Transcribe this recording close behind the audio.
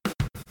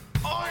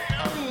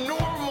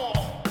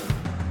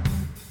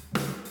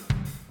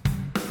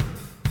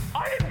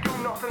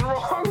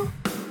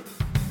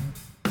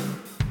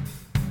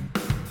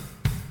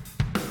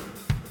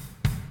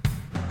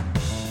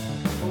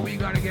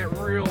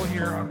real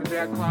here on the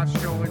Jack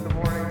Klassen Show in the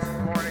mornings.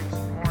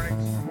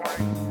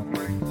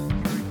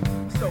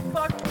 So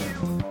fuck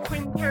you,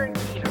 Quentin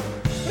Tarantino.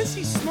 What is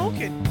he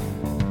smoking?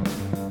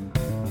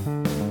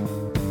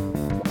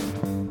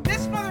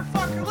 This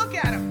motherfucker, look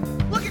at him.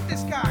 Look at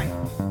this guy.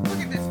 Look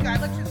at this guy.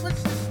 Let's see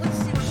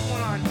what's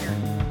going on here.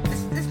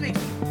 This makes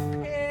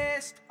me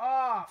pissed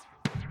off.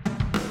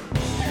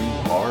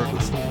 You are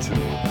listening to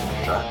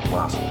Jack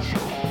Klassen Show.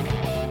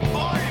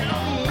 I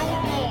am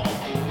normal.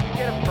 You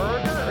get a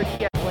burger or you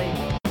get laid?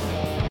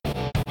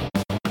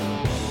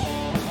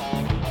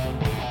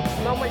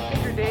 Smell my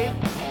finger, Dave.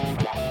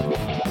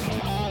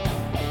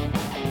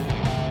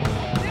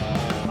 This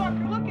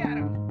motherfucker, look at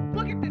him.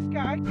 Look at this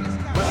guy.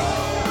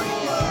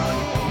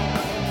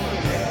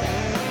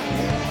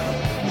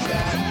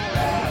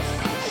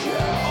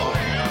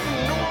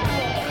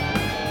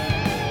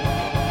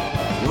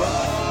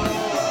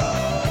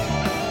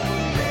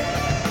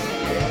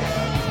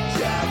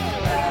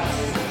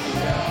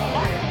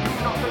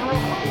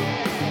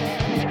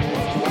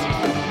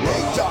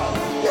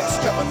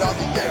 On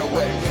the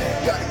airway,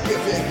 gotta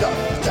give it up.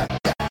 Jack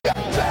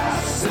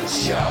Klassen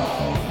Show.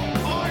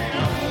 I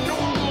am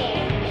normal.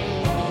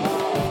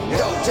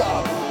 Yo,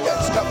 dog,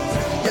 that's coming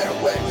through the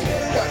airway.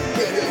 Gotta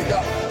get it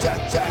up.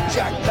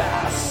 Jack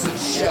Klassen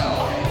Show.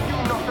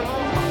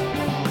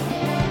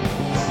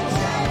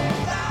 Jack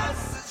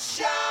Klassen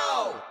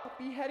Show.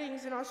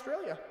 Beheadings in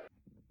Australia.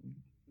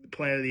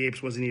 Planet of the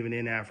Apes wasn't even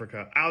in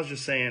Africa. I was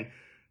just saying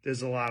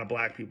there's a lot of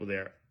black people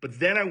there. But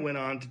then I went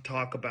on to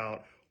talk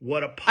about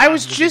what a I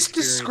was just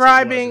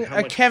describing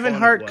a Kevin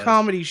Hart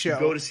comedy show. To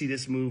go to see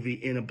this movie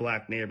in a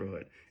black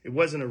neighborhood. It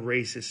wasn't a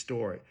racist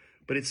story,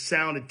 but it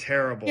sounded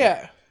terrible.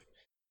 Yeah.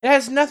 It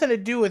has nothing to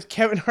do with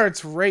Kevin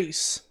Hart's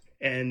race.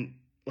 And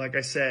like I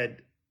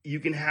said,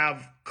 you can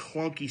have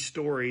clunky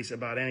stories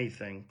about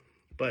anything,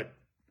 but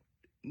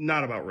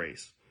not about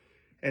race.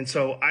 And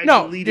so I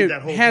deleted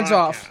that whole hands podcast.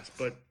 Off.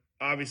 But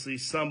obviously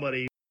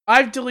somebody...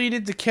 I've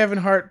deleted the Kevin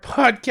Hart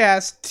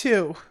podcast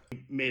too.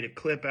 Made a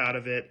clip out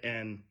of it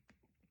and...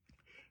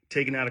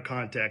 taken out of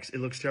context. It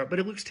looks terrible, but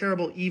it looks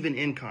terrible even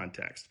in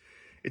context.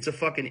 It's a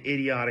fucking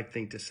idiotic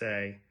thing to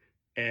say,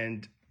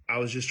 and I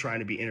was just trying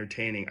to be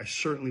entertaining. I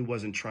certainly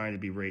wasn't trying to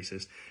be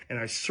racist, and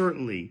I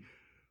certainly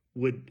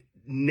would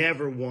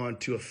never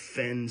want to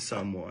offend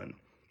someone.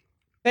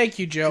 Thank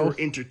you, Joe.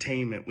 For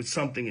entertainment with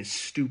something as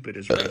stupid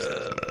as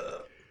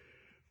racism.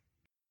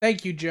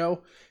 Thank you,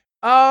 Joe.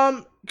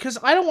 Because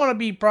I don't want to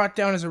be brought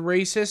down as a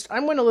racist.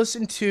 I'm going to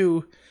listen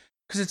to...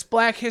 because it's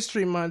Black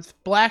History Month,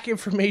 Black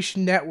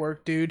Information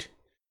Network, dude.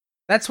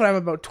 That's what I'm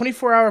about.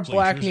 24-hour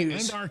black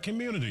news. And our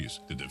communities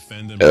to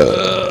defend and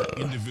protect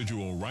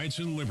individual rights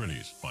and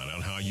liberties. Find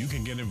out how you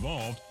can get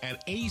involved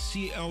at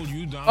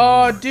aclu.org.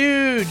 Oh,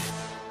 dude.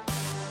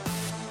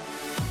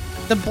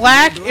 The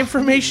Black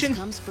Information...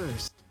 comes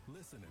first.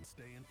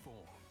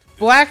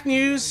 Black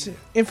News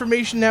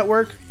Information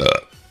Network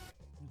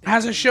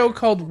has a show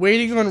called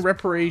Waiting on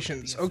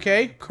Reparations.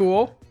 Okay,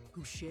 cool.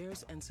 Who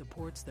shares and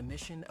supports the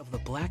mission of the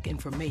Black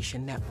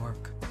Information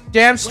Network.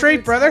 Damn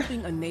straight, brother.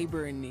 Helping a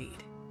neighbor in need,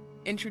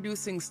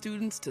 introducing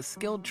students to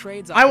skilled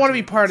trades. I want to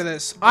be part of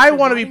this. I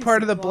want to be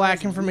part of the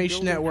Black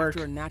Information Network.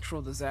 After a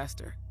natural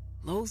disaster,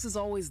 Lowe's is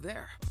always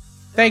there.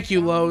 Thank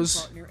you,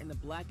 Lowe's. In the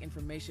Black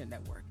Information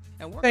Network.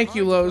 Thank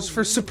you, Lowe's,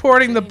 for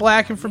supporting the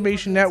Black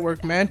Information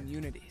Network,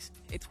 man.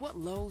 It's what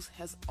Lowe's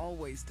has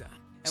always done.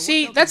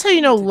 See, that's how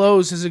you know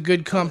Lowe's is a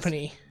good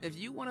company. If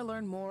you want to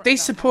learn more, they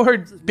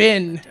support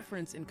BIN,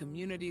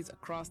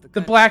 the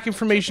the Black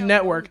Information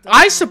Network.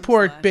 I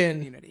support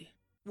BIN,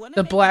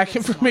 the Black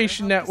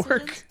Information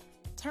Network.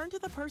 Turn to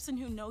the person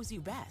who knows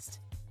you best.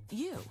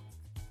 You.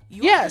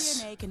 Your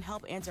Yes. DNA can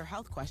help answer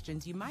health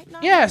questions you might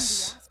not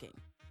Yes. even be asking.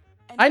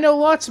 I know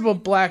lots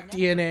about Black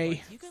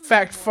DNA. In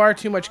fact, far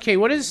too much. Okay,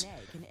 what is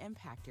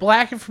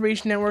Black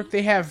Information Network?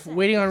 They have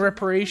Waiting on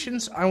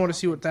Reparations. I want to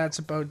see what that's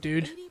about,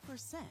 dude.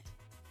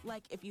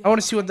 I want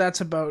to see what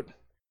that's about.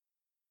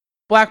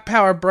 Black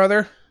Power,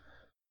 brother.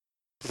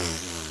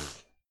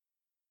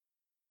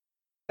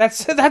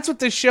 That's what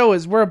this show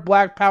is. We're a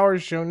Black Power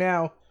show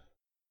now.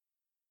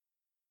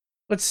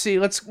 Let's see.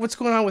 What's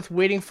going on with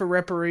Waiting for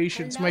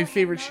Reparations? My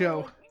favorite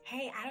show.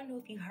 Hey, I don't know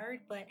if you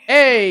heard, but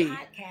Hey. my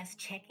podcast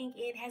Checking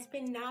It has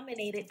been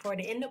nominated for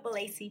the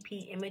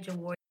NAACP Image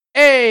Award.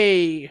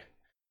 Hey,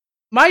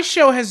 my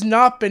show has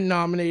not been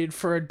nominated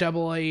for a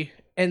AA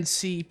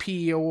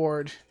NCP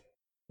award.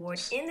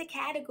 In the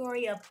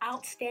category of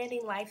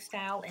Outstanding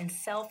Lifestyle and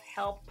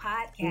Self-Help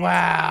Podcast.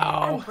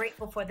 Wow. I'm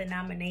grateful for the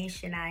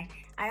nomination. I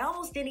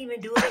almost didn't even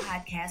do a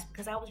podcast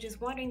because I was just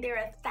wondering, there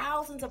are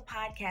thousands of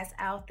podcasts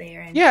out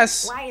there. And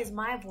Yes. why is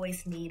my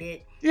voice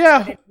needed?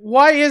 Yeah,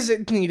 why is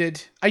it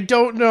needed? I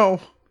don't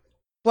know.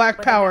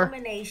 Black Power. The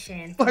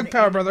nomination Black from the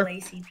Power, brother.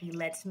 NAACP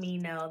lets me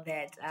know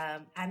that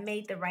I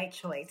made the right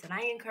choice, and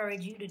I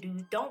encourage you to do.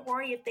 Don't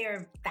worry if there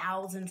are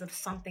thousands of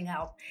something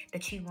out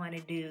that you want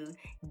to do.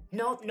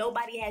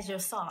 Nobody has your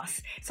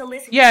sauce, so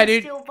listen. Yeah, you can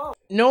dude. Still vote.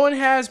 No one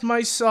has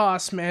my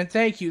sauce, man.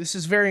 Thank you. This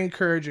is very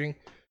encouraging.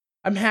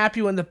 I'm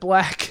happy when the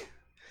Black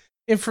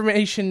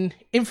Information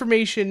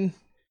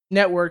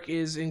network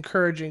is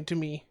encouraging to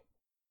me.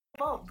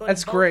 Vote. Go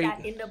That's to great.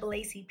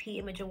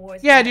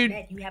 vote.naacpimageawards.net. Yeah, dude.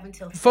 You have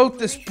until Vote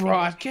this February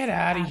broad. 5th. Get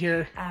out of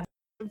here. Um,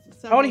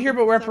 I want to hear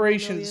about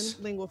reparations.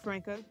 Lingua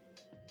franca.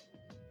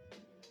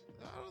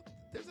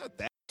 There's not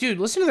that Dude,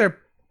 listen to their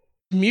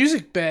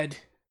music bed.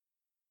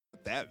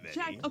 many.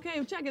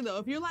 Check it though.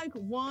 If you're like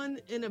 1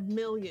 in a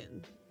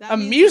million, that A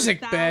means music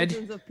there's bed?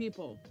 thousands of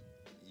people.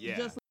 Yeah.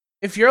 Just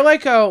If you're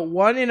like a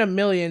 1 in a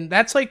million,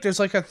 that's like there's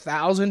like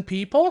 1,000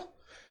 people.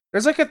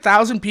 There's like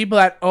 1,000 people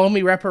that owe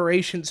me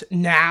reparations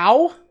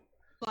now.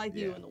 like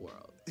you in the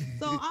world.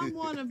 So I'm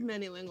one of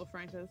many lingua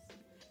francas.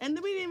 And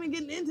then we didn't even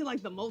get into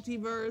like the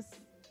multiverse.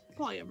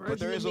 Probably a version But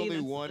there is of me only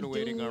that's one a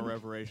Waiting on dude.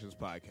 Reparations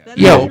podcast. That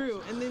is Yo.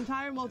 true. In the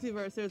entire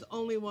multiverse, there's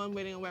only one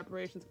Waiting on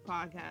Reparations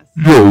podcast.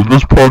 Yo,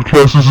 this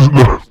podcast is in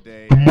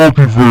the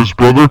multiverse,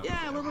 brother.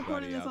 Yeah, we're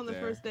recording this on the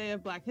first day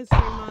of Black History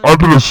Month. I've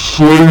been a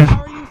slave.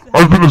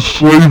 I've been a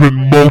slave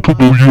in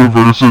multiple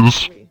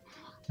universes.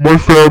 My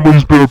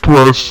family's been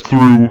oppressed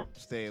through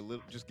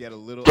Just get a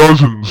little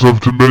dozens of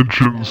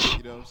dimensions.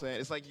 You know what I'm saying?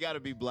 It's like you gotta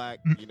be black,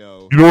 you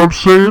know. You know what I'm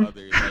saying?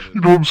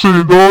 You know what I'm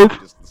saying, dog?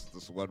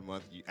 This 1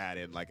 month you add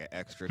in like an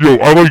extra. Yo,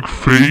 I like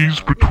phase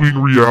between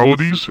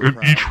realities, and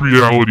each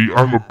reality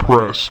I'm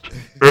oppressed,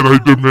 and I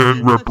demand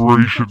Such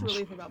reparations.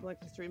 relief about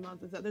Black History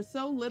Month is that there's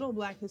so little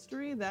Black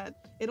history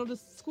that it'll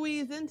just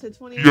squeeze into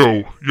 20.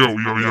 Yo.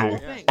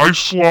 I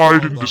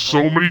slide into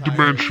so many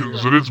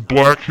dimensions that it's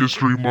Black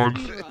History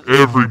Month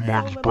every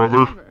month,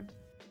 brother.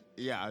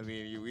 Yeah, I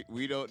mean,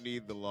 we don't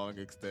need the long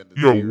extended.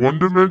 Yo, series. one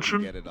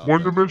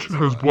dimension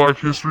has Black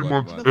History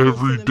Month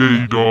every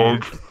day,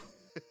 dog.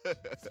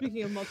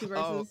 Speaking of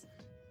multiverses.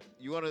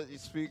 You wanna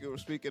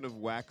speaking of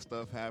whack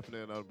stuff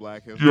happening on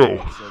Black History? Yo,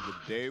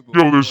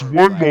 there's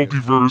one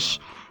multiverse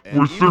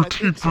where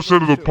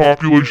 13% of the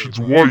population's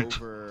white.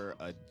 Over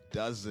a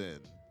dozen,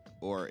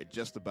 or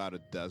just about a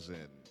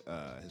dozen,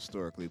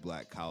 historically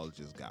black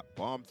colleges got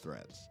bomb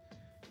threats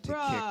to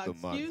kick the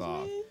month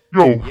off.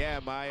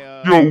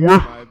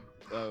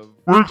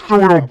 We're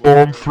throwing out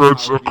bomb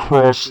threats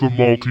across the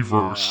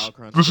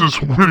multiverse. This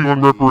is Waiting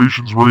on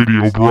Reparations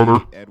Radio,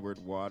 brother. Edward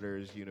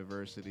Waters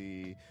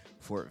University,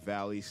 Fort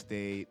Valley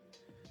State,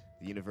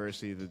 the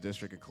University of the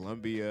District of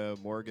Columbia,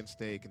 Morgan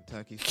State,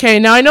 Kentucky. Okay,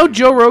 now I know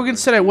Joe Rogan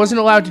said I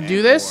wasn't allowed to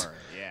do this,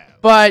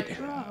 but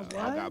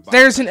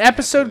there's an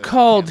episode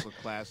called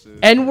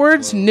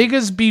N-Words,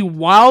 Niggas Be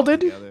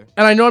Wildin',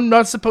 and I know I'm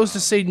not supposed to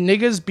say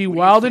niggas be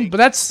wildin', but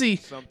that's the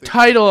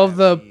title of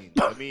the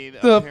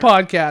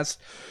podcast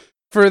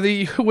for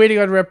the Waiting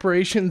on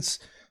Reparations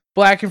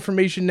Black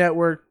Information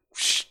Network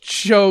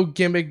show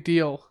gimmick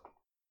deal.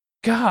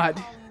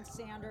 God.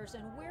 Sanders,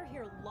 and we're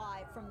here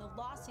live from the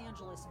Los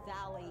Angeles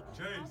Valley.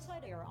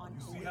 Outside air on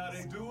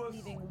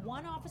leaving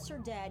one officer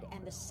dead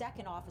and the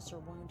second officer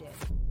wounded.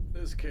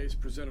 This case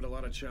presented a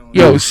lot of challenges.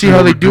 Yo, see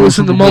how they do us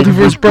in the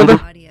multiverse, brother?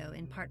 Audio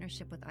in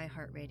partnership with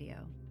iHeartRadio.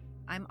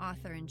 I'm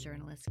author and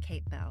journalist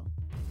Kate Bell.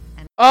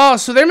 And Oh,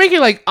 so they're making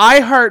like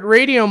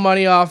iHeartRadio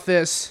money off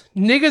this.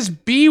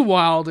 Niggas be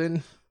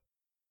wildin'.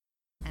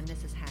 And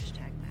this is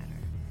Hashtag Matter.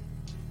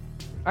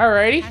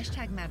 Alrighty.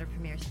 Hashtag Matter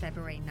premieres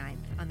February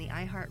 9th on the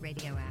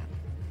iHeartRadio app,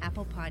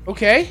 Apple Podcasts,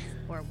 Okay.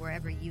 or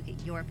wherever you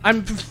get your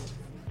I'm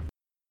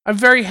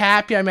very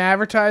happy I'm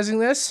advertising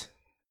this.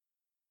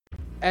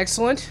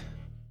 Excellent.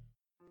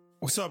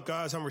 What's up,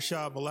 guys? I'm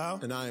Rashad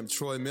Bilal. And I am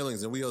Troy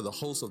Millings, and we are the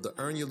hosts of the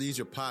Earn Your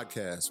Leisure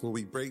podcast, where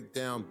we break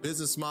down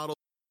business models.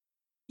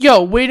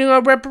 Yo, Waiting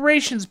on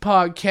Reparations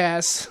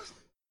podcast.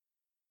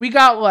 We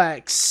got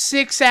like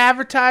 6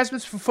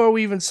 advertisements before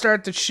we even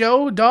start the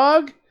show,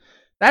 dog.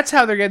 That's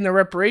how they're getting their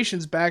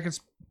reparations back.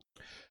 It's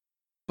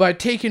by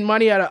taking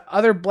money out of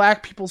other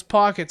black people's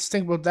pockets.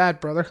 Think about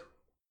that, brother.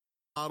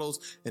 Models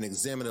and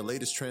examine the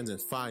latest trends in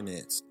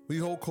finance. We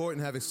hold court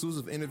and have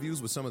exclusive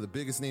interviews with some of the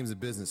biggest names in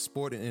business,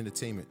 sport, and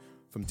entertainment.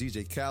 From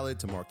DJ Khaled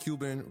to Mark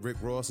Cuban, Rick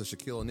Ross, and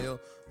Shaquille O'Neal.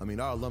 I mean,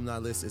 our alumni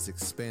list is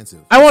expansive.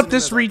 I want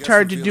this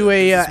retard to do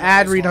a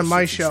ad read on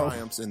my show.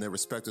 Triumphs in their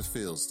respective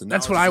fields. The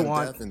That's what I knowledge is in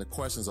want. depth, and the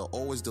questions are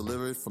always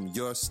delivered from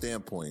your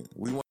standpoint.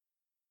 We want.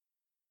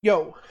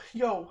 Yo,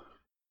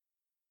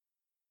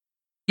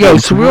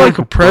 so we're like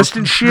oppressed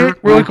and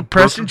shit. We're like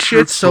oppressed and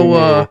shit.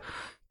 So,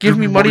 give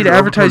me money to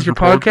advertise your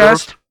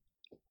podcast.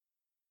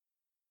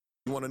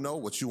 You want to know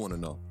what you want to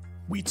know.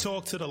 We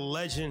talk to the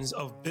legends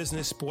of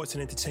business, sports,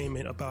 and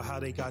entertainment about how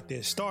they got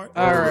their start.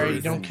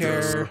 Alright, don't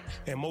care.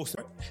 And most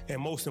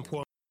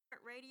important.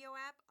 Radio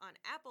app on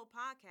Apple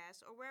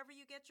Podcasts or wherever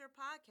you get your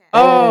podcasts.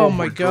 Oh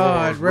my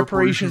god,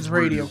 Reparations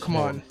Radio, come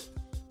on.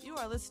 You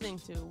are listening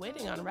to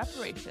Waiting on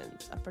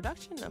Reparations, a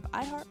production of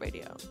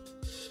iHeartRadio.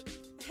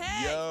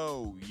 Hey!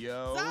 Yo.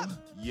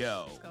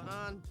 What's going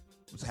on?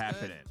 What's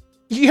happening?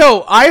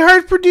 Yo,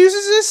 iHeart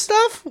produces this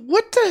stuff?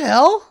 What the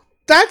hell?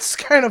 That's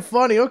kind of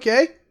funny,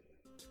 okay.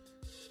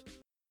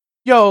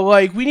 Yo,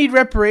 like, we need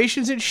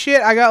reparations and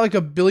shit. I got like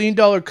 $1 billion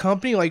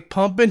company, like,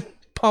 pumping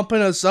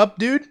us up,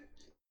 dude.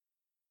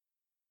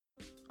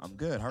 I'm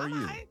good. How are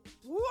you?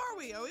 Who are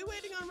we? Are we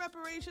waiting on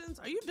reparations?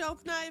 Are you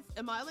Dope Knife?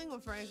 Am I Lingua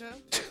Franca?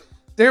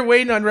 They're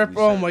waiting on rep.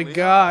 Oh my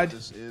God.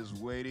 This is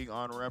Waiting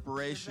on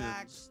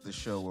Reparations, the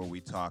show where we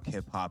talk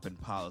hip hop and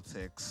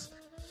politics,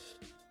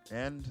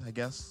 and I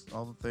guess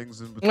all the things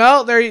in between.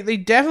 Well, they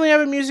definitely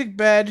have a music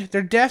bed.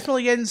 They're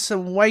definitely getting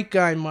some white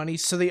guy money,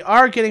 so they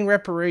are getting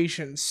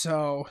reparations.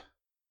 So,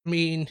 I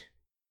mean,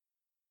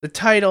 the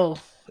title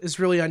is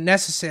really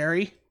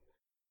unnecessary.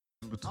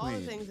 All the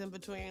things in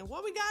between.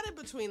 What we got in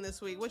between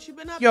this week? What you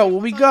been up to? Yo,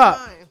 what we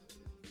got?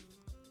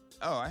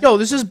 Yo,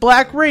 this is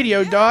Black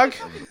Radio, dog.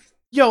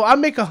 Yo, I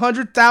make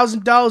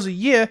 $100,000 a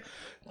year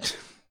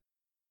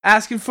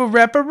asking for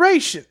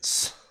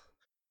reparations.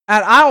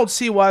 And I don't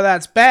see why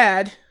that's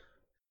bad.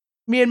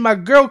 Me and my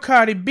girl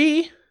Cardi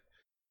B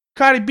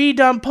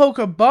done poke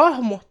a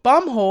bum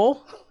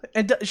hole,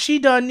 and she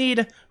done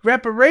need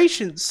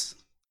reparations.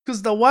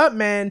 Because the white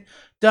man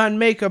done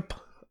make a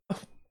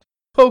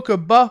poke a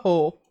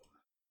butthole.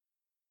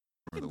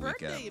 For the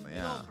weekend,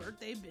 yeah.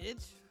 Birthday,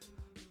 bitch.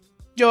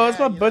 Yo, it's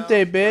my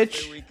birthday, bitch.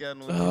 Birthday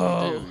weekend, what do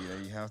you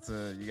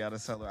do? You gotta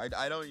celebrate.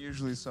 I don't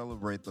usually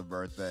celebrate the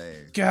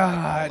birthday.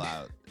 God.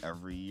 Out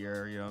every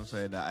year, you know what I'm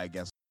saying? I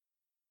guess.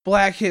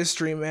 Black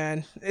History,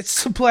 man.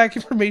 It's the Black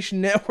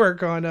Information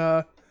Network on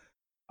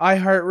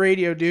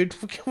iHeartRadio, dude.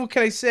 What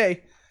can I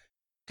say?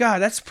 God,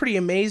 that's pretty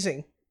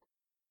amazing.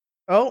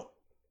 Oh,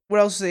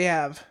 what else do they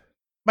have?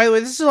 By the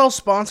way, this is all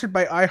sponsored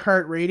by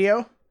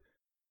iHeartRadio.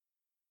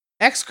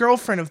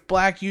 Ex-girlfriend of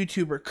black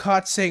YouTuber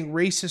caught saying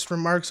racist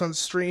remarks on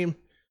stream.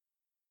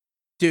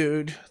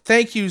 Dude,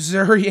 thank you,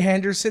 Zuri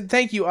Anderson.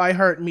 Thank you,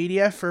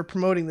 iHeartMedia, for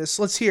promoting this.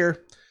 Let's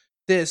hear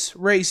this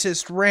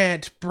racist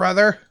rant,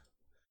 brother.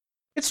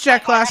 It's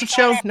Jack Klassen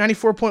Show,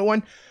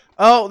 94.1.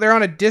 Oh, they're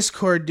on a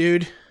Discord,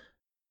 dude.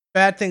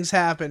 Bad things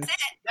happen. That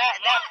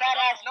fat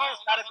ass nose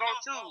gotta go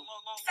too.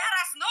 Fat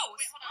ass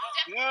nose?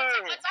 Yeah.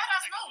 Fat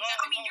ass nose.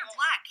 I mean, you're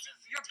black.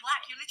 You're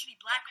black. You're literally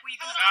black. Where you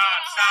gonna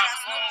Stop.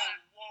 ass nose?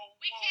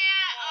 We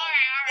can't. All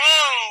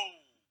right.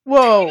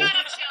 Whoa. We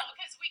gotta chill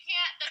because we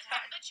can't. The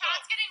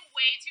chat's getting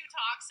way too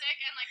toxic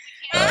and like we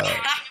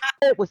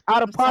can't. It was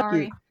out of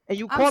pocket. And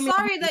you call I'm me.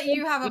 sorry that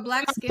you have a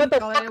black skin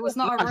color. It was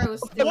not a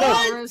roast. It was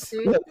not a roast,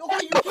 dude. You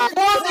can't say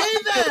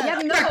that. Yeah,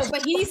 no,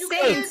 but he's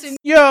saying to me.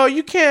 Yo,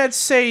 you can't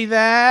say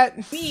that.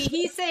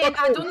 He's saying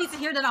I don't need to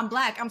hear that I'm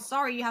black. I'm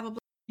sorry you have a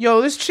black.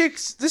 Yo, this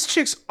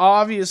chick's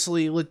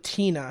obviously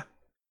Latina.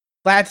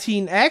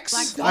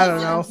 Latinx? I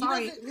don't know. I'm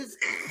sorry. His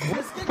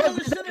skin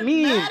color shouldn't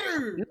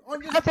matter.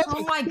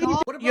 Oh my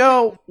god.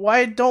 Yo,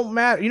 why it don't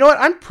matter? You know what?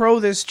 I'm pro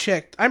this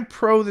chick. I'm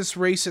pro this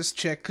racist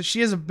chick because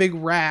she has a big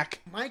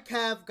rack. My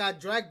calf got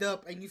dragged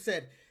up, and you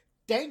said,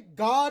 "Thank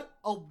God,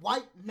 a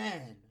white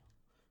man."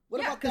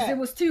 What about that? Because it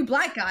was two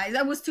black guys.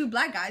 That was two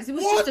black guys. It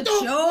was What just a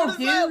the joke, fuck is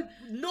dude. that?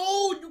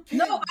 No, you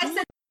can't. No, I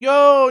said.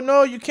 Yo,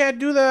 no, you can't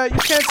do that. You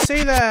can't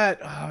say that.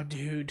 Oh,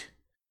 dude.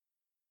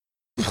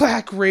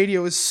 Black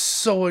radio is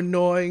so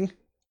annoying.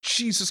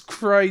 Jesus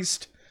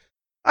Christ.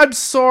 I'm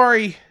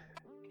sorry.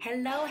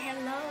 Hello.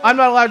 I'm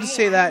not allowed to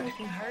say I that. don't know if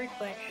you heard,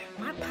 but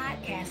my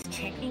podcast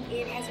checking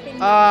it has been.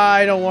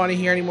 I don't want to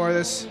hear any more of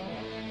this.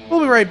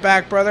 We'll be right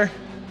back, brother.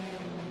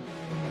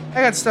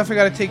 I got stuff I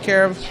gotta take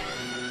care of.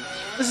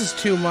 This is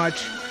too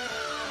much.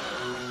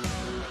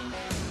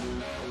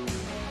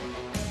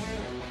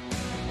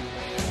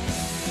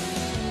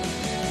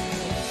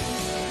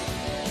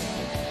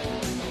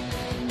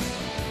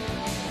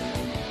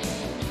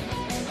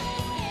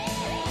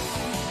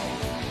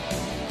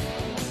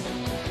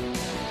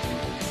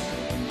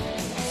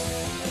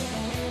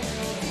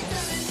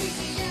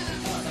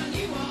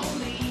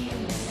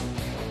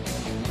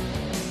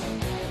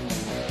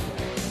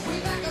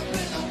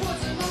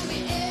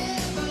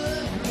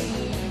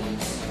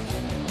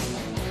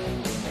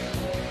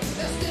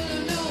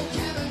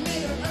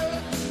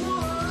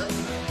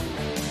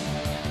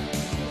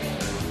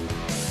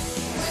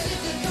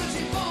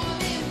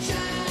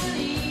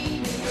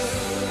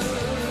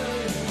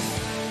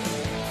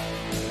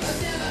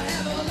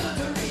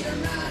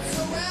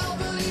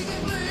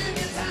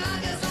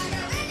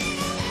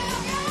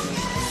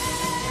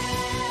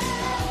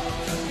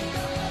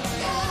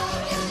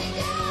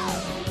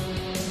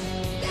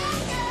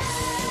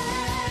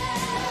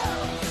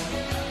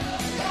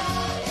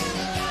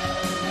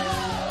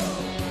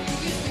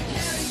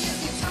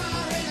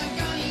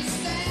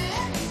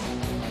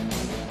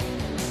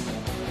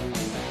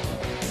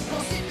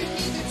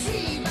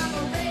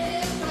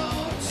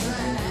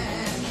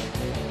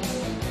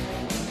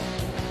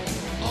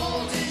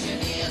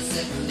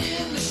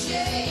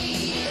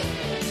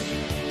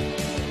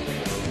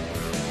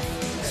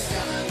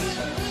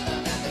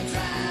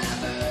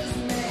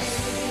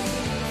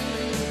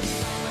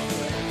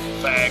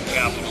 Fag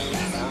capital.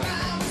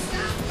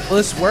 Will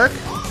this work?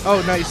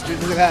 Oh, nice, dude.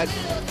 Look at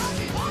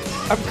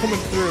that. I'm coming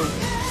through.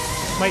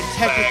 My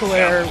technical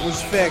error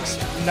was fixed.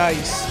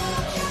 Nice.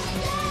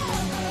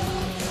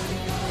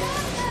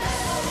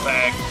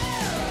 Fag.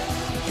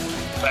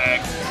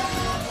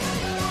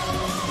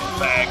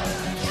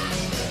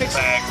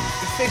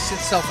 It fixed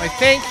itself, I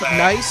think.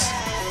 Nice.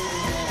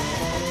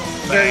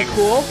 Very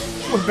cool.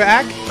 We're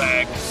back.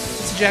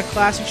 It's the Jack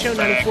Klassen Show,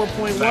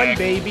 94.1,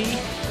 baby.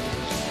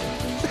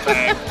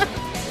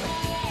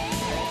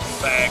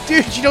 Fact.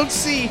 Dude, you don't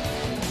see...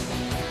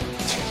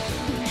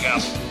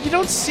 Yes. You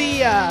don't see,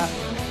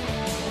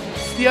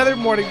 the other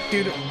morning...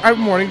 Dude, our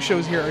morning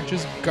shows here are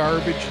just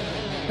garbage.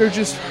 They're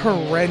just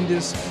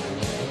horrendous.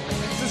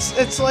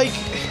 It's like...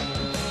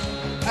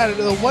 I don't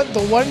know,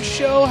 the one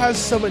show has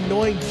some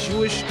annoying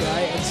Jewish guy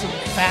and some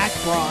fat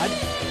broad.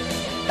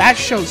 That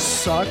show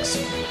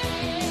sucks.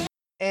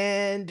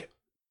 And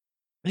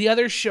the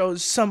other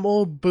show's some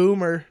old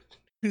boomer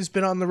who's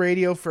been on the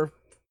radio for,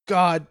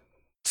 God,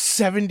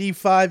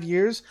 75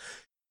 years.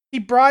 He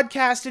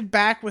broadcasted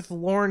back with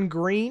Lauren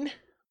Green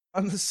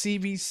on the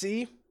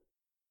CBC.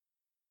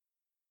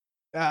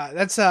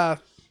 That's a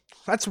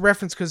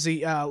reference because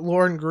the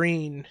Lauren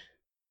Green,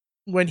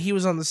 when he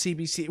was on the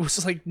CBC, it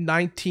was like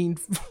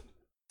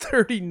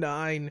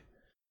 1939.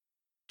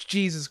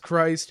 Jesus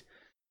Christ.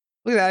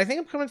 Look at that. I think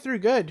I'm coming through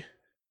good.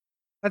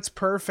 That's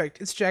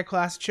perfect. It's Jack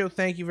Klassen Show.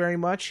 Thank you very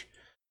much.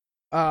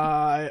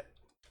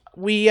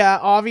 We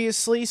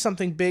obviously,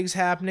 something big's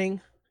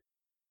happening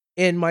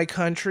in my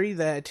country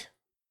that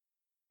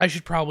I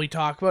should probably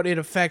talk about. It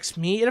affects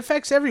me. It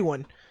affects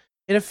everyone.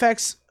 It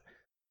affects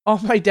all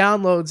my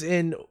downloads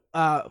in...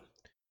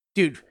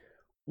 Dude,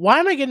 why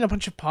am I getting a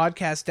bunch of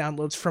podcast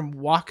downloads from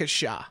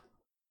Waukesha?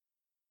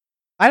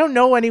 I don't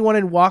know anyone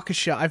in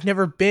Waukesha. I've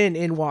never been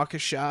in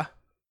Waukesha.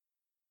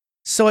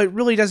 So it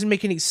really doesn't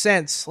make any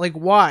sense. Like,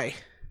 why?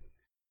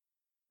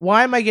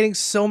 Why am I getting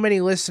so many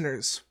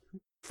listeners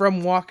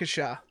from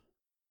Waukesha?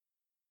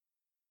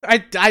 I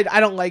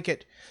don't like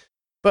it.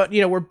 But,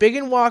 you know, we're big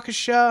in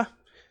Waukesha,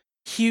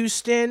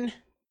 Houston,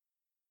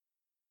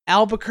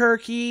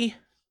 Albuquerque,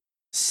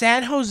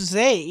 San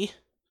Jose,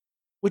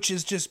 which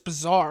is just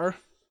bizarre.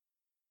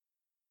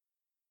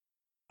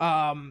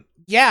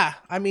 Yeah,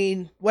 I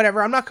mean,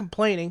 whatever, I'm not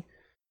complaining.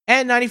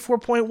 And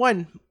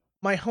 94.1,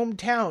 my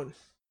hometown.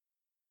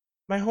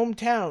 My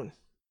hometown.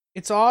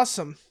 It's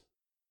awesome.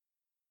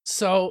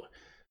 So,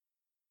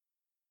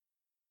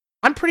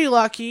 I'm pretty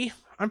lucky.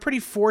 I'm pretty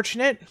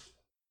fortunate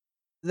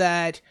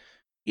that,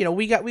 you know,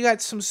 we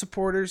got some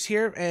supporters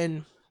here,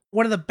 and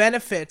one of the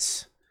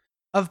benefits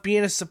of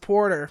being a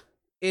supporter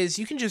is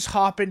you can just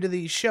hop into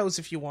these shows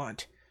if you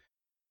want.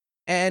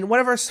 And one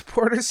of our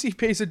supporters, he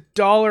pays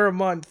 $1 a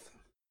month.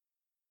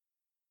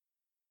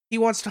 He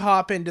wants to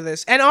hop into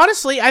this. And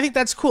honestly, I think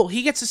that's cool.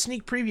 He gets a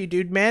sneak preview,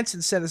 dude.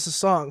 Manson sent us a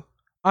song.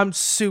 I'm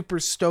super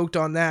stoked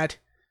on that.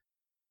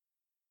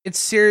 It's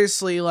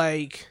seriously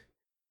like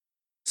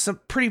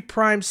some pretty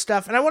prime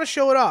stuff. And I want to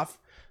show it off.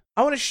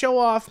 I want to show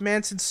off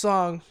Manson's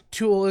song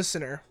to a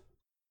listener.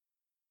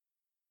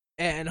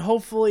 And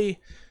hopefully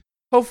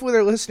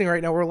they're listening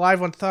right now. We're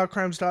live on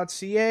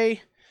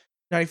thoughtcrimes.ca,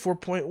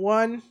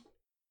 94.1.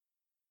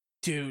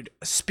 Dude,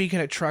 speaking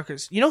of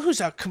truckers, you know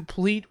who's a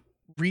complete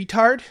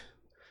retard?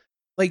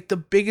 Like, the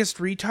biggest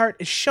retard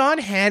is Sean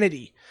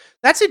Hannity.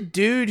 That's a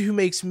dude who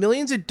makes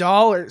millions of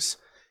dollars.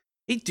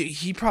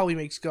 He probably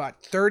makes, God,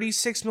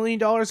 $36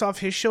 million off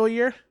his show a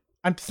year.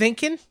 I'm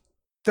thinking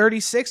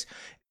 36.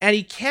 And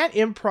he can't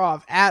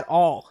improv at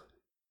all.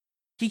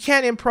 He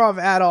can't improv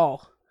at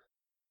all.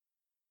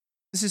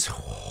 This is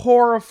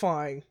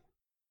horrifying.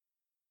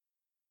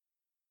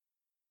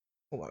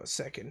 Hold on a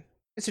second.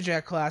 It's a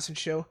Jack Klassen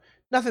Show.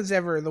 Nothing's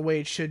ever the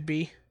way it should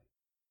be.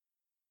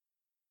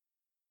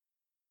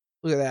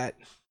 Look at that.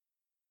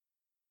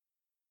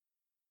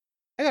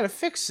 I gotta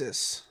fix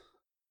this.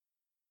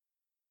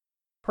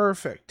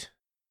 Perfect.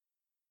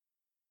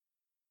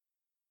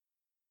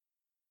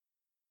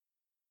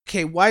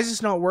 Okay, why is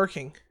this not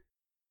working?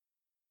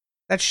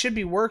 That should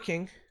be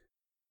working.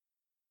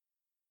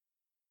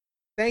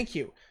 Thank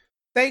you.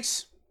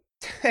 Thanks,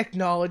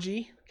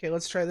 technology. Okay,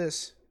 let's try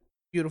this.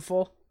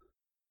 Beautiful.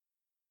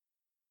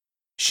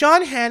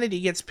 Sean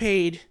Hannity gets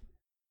paid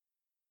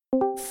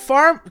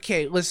far...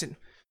 Okay, listen.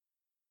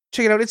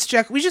 Check it out. It's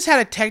Jack. We just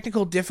had a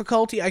technical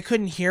difficulty. I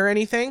couldn't hear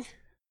anything.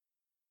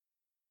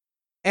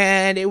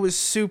 And it was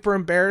super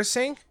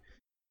embarrassing.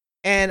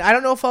 And I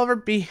don't know if I'll ever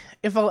be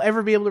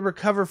able to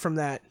recover from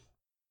that.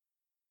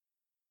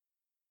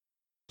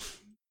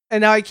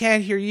 And now I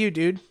can't hear you,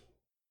 dude.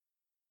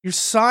 You're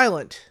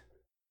silent.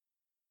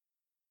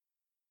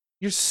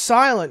 You're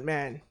silent,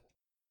 man.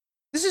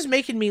 This is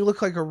making me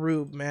look like a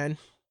rube, man.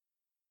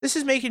 This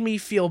is making me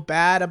feel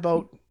bad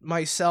about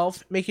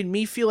myself, making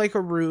me feel like a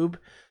rube.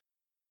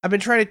 I've been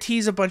trying to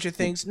tease a bunch of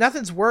things.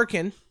 Nothing's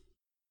working.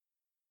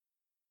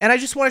 And I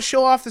just want to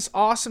show off this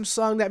awesome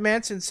song that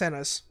Manson sent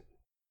us,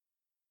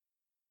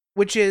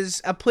 which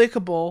is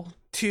applicable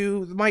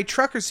to my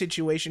trucker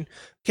situation.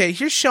 Okay,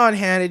 here's Sean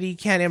Hannity,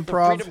 can't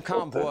improv. The Freedom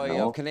Convoy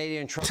of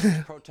Canadian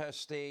truckers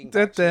protesting.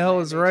 That the hell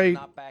is right.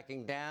 Not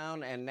backing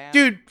down, and now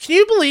dude, can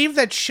you believe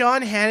that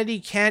Sean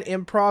Hannity can't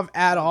improv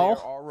at all?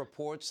 There are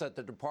reports that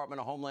the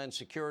Department of Homeland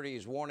Security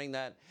is warning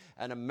that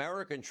an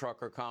American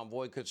trucker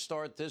convoy could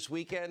start this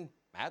weekend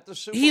at the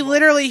Super Bowl. He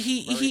literally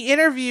he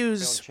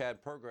interviews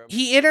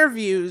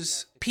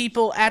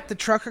people at the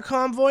trucker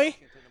convoy,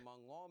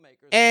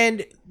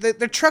 And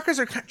the truckers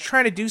are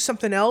trying to do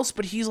something else,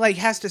 but he's like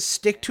has to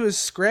stick to his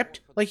script.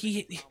 Like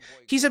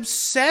he's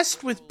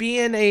obsessed with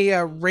being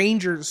a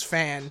Rangers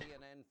fan.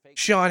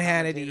 Sean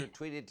Hannity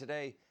tweeted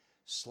today,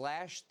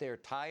 slash their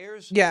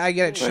tires. Yeah, I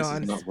get it,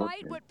 Sean.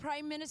 Despite what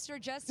Prime Minister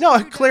Justin No, it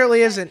Trudeau clearly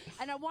said, isn't.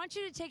 And I want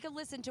you to take a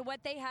listen to what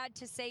they had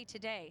to say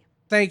today.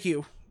 Thank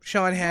you,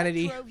 Sean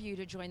Hannity. What drove you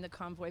to join the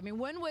convoy? I mean,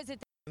 when was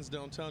it?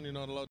 Downtown, you're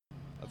not allowed.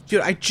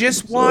 Dude, I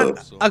just want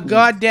a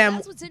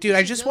goddamn... Dude,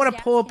 I just want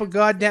to pull up a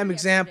goddamn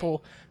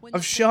example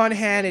of Sean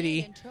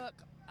Hannity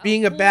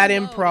being a bad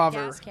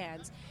improver.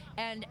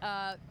 And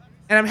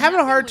I'm having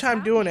a hard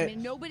time doing I it.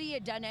 mean, nobody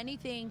had done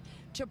anything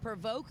to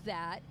provoke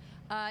that.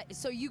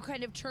 So you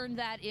kind of turned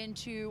that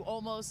into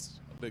almost...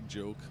 Big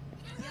joke.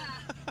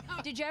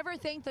 Did you ever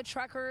think the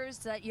truckers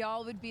that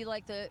y'all would be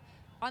like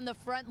on the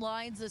front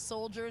lines, the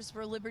soldiers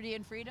for liberty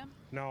and freedom?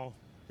 No,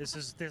 this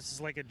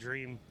is like a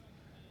dream.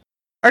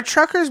 Are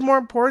truckers more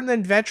important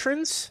than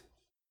veterans?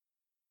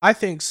 I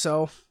think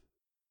so.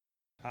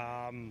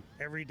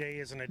 Every day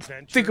is an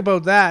adventure. Think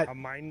about that. A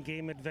mind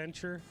game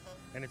adventure,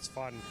 and it's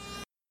fun.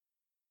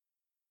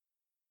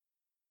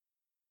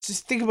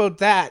 Just think about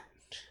that.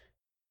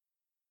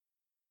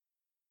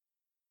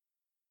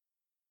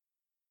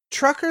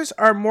 Truckers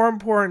are more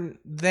important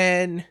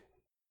than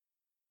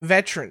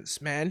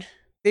veterans, man.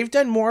 They've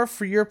done more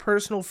for your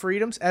personal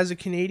freedoms as a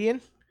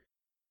Canadian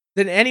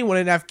than anyone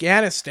in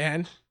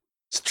Afghanistan.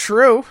 It's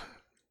true.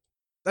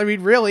 I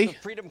mean, really.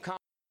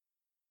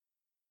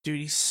 Dude,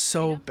 he's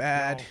so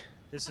bad. No,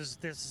 this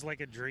is like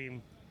a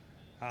dream.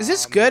 Is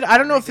this good? I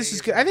don't know if this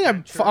is good. I think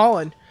I'm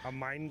fallen.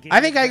 I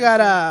think I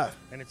got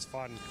and it's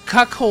fun.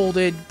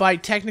 cuckolded by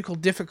technical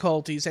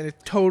difficulties, and it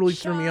totally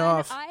threw me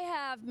off. I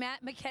have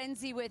Matt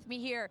McKenzie with me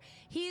here.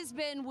 He's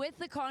been with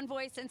the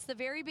convoy since the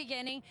very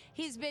beginning.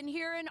 He's been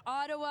here in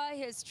Ottawa.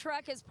 His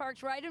truck is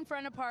parked right in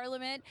front of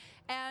Parliament.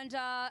 And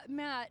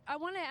Matt, I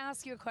want to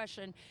ask you a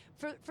question.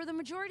 For the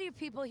majority of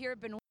people here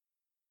have been...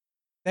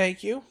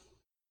 Thank you.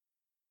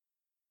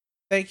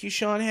 Thank you,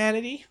 Sean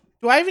Hannity.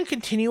 Do I even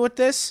continue with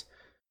this?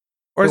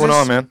 Or What's going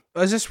on, man?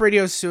 Is this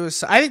radio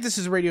suicide? I think this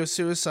is radio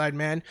suicide,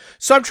 man.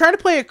 So I'm trying to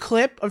play a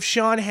clip of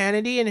Sean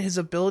Hannity and his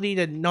ability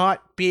to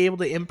not be able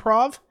to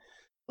improv.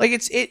 Like,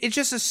 it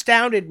just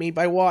astounded me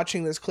by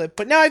watching this clip.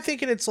 But now I'm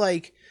thinking it's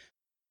like,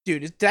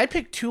 dude, did I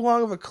pick too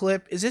long of a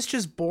clip? Is this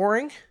just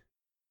boring?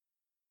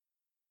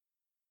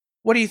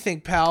 What do you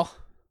think, pal?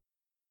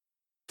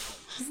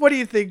 What do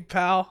you think,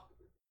 pal?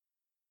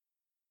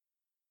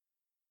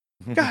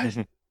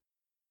 God.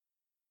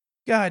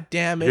 God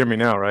damn it. You hear me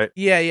now, right?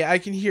 Yeah, I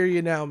can hear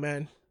you now,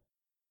 man.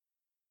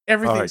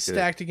 Everything's Alright, good.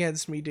 stacked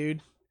against me,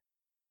 dude.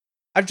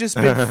 I've just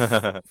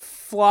been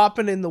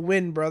flopping in the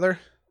wind, brother.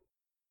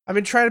 I've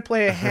been trying to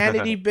play a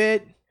Hannity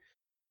bit,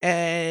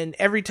 and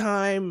every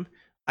time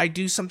I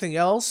do something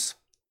else,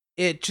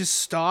 it just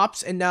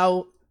stops, and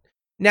now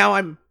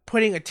I'm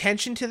putting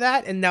attention to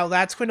that, and now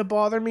that's going to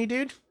bother me,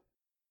 dude.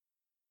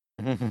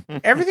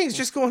 Everything's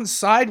just going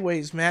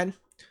sideways, man.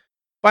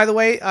 By the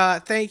way,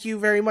 thank you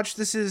very much.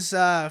 This is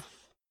our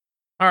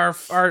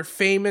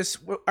famous...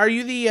 Are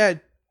you the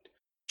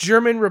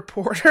German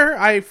reporter?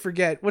 I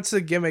forget. What's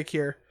the gimmick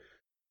here?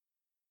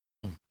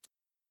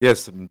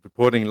 Yes, I'm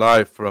reporting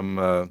live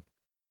from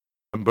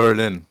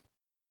Berlin.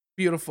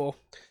 Beautiful.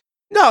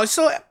 No,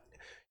 so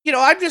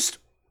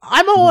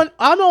I'm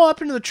all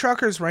up into the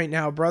truckers right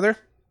now, brother.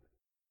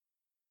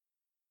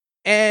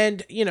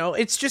 And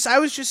it's just I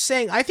was just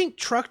saying I think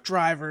truck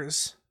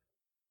drivers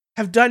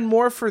have done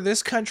more for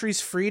this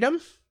country's freedom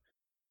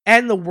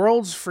and the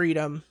world's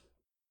freedom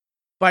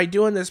by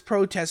doing this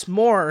protest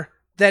more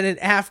than an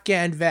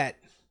Afghan vet.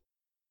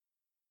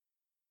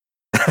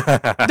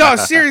 No,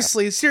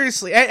 seriously.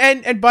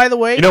 And by the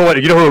way, you know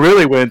what? You know who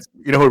really wins?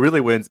 You know who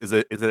really wins is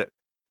an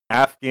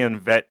Afghan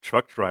vet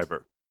truck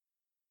driver.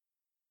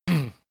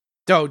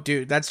 Oh,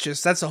 dude,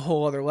 that's a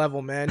whole other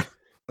level, man.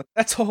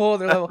 That's a whole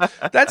other level.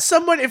 That's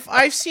someone. If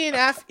I see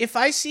a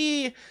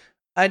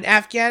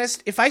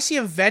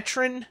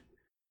veteran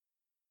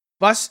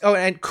bus. Oh,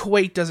 and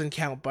Kuwait doesn't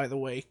count, by the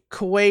way.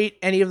 Kuwait,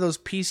 any of those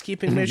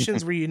peacekeeping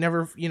missions where you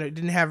never,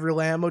 didn't have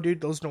real ammo,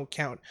 dude. Those don't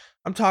count.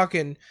 I'm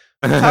talking.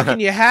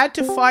 You had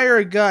to fire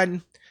a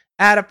gun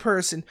at a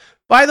person.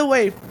 By the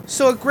way,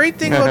 so a great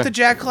thing about the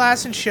Jack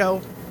Klassen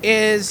Show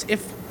is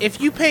if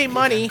you pay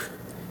money,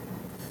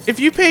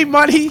 you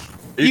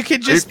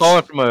can just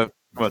falling from a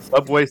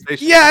subway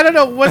station. Yeah, I don't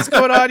know what's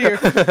going on here.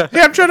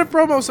 Hey, I'm trying to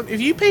promo something. If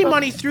you pay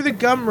money through the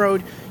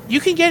Gumroad, you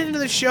can get into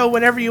the show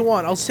whenever you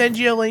want. I'll send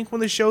you a link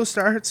when the show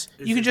starts.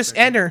 You can just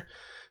enter.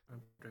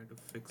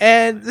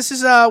 And this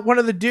is one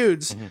of the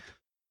dudes.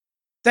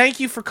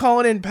 Thank you for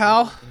calling in,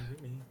 pal.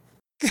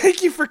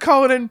 Thank you for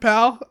calling in,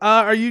 pal.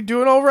 Are you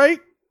doing all right?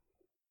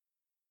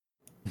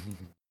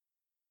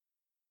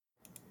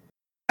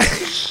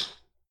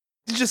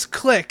 Just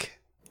click.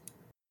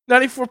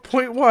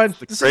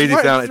 94.1. This Crazy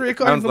is sound. 3 It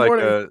o'clock in sounds the like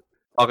morning.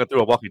 talking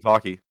through a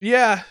walkie-talkie.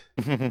 Yeah.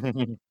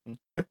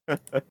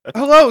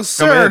 Hello,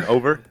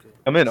 sir.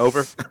 Come in,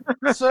 over.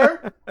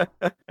 Sir?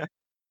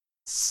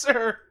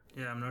 Sir.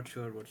 Yeah, I'm not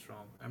sure what's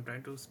wrong. I'm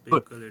trying to speak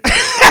Look. a little.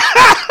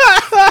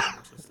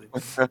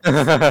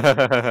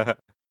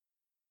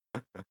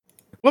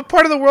 What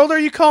part of the world are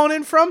you calling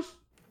in from?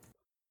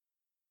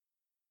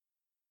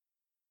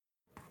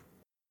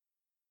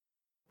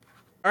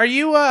 Are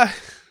you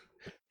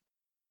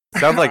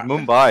Sounds like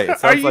Mumbai. It Are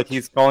sounds you- like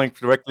he's calling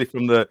directly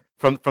from the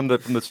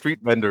street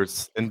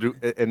vendors in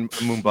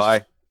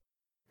Mumbai.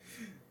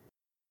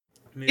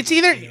 It's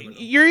either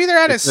you're either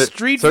at a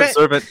street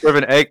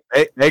serving egg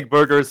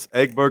burgers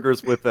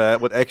with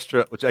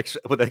extra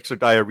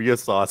diarrhea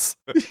sauce.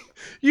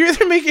 You're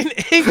either making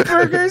egg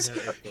burgers.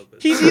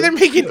 He's either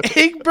making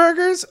egg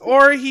burgers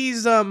or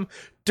he's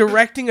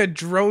directing a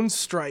drone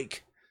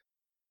strike.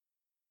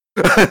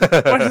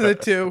 One of the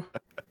two.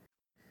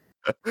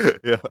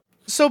 Yeah.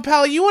 So,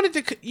 pal, you wanted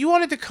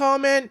to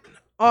comment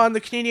on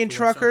the Canadian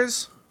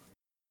truckers.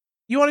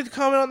 You wanted to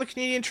comment on the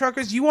Canadian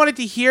truckers. You wanted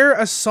to hear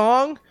a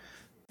song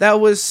that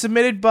was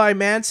submitted by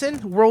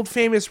Manson, world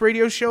famous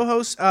radio show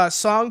host,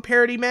 song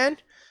parody man.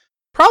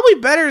 Probably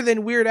better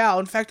than Weird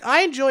Al. In fact,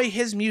 I enjoy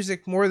his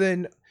music more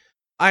than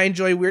I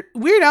enjoy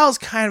Weird Al's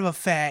kind of a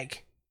fag.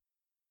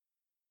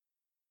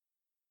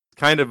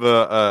 Kind of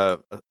a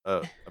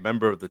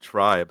member of the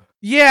tribe.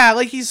 Yeah,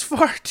 like he's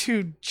far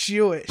too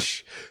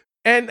Jewish.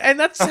 And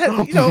that's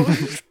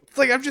it's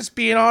like I'm just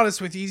being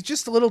honest with you. He's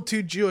just a little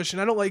too Jewish,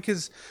 and I don't like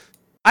his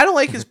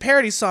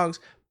parody songs.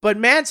 But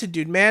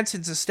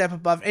Manson's a step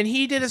above, and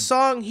he did a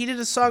song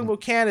about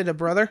Canada,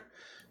 brother,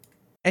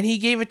 and he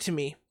gave it to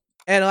me,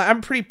 and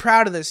I'm pretty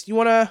proud of this. You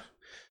guys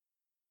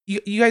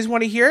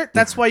want to hear it?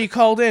 That's why you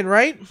called in,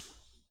 right?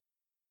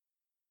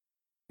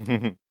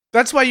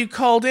 That's why you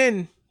called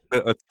in.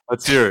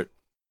 Let's hear it.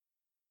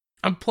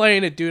 I'm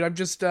playing it, dude. I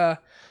just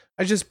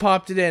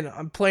popped it in.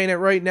 I'm playing it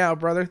right now,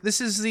 brother.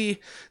 This is the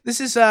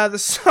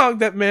song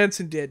that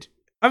Manson did.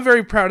 I'm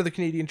very proud of the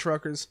Canadian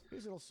truckers.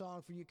 Here's a little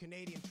song for you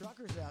Canadian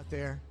truckers out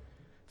there.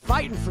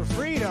 Fighting for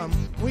freedom.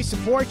 We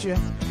support you.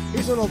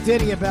 Here's a little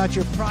ditty about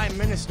your Prime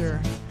Minister,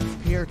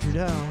 Pierre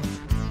Trudeau.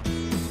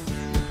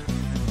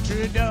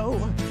 Trudeau,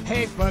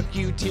 hey, fuck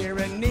you,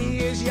 tyranny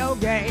is your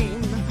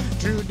game.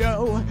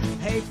 Trudeau,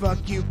 hey,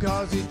 fuck you,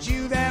 cause it's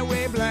you that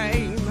we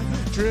blame.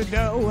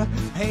 Trudeau,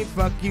 hey,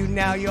 fuck you,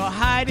 now you're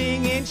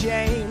hiding in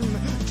shame.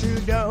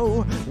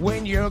 Trudeau,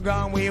 when you're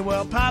gone, we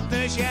will pop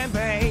the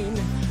champagne.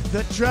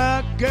 The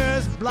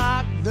truckers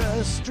block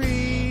the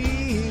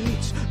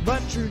streets,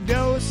 but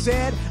Trudeau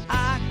said,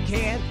 I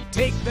can't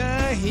take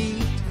the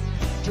heat.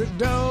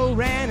 Trudeau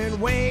ran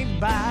and waved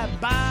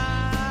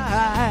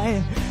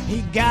bye-bye.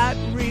 He got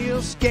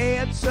real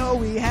scared, so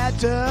we had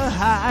to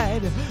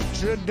hide.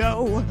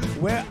 Trudeau,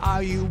 where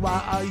are you? Why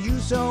are you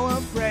so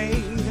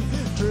afraid?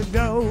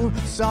 Trudeau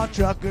saw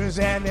truckers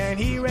and then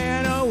he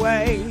ran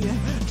away.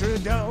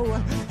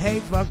 Trudeau, hey,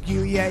 fuck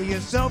you, yeah,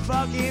 you're so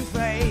fucking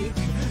fake.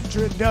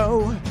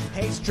 Trudeau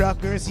hates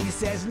truckers, he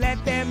says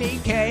let them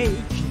eat cake.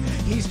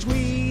 He's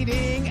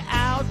tweeting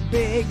out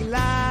big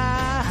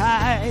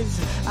lies.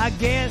 I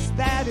guess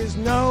that is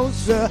no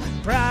surprise.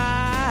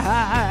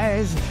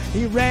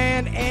 He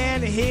ran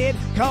and hid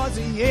cause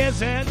he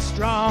isn't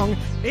strong.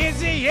 Is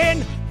he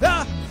in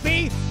the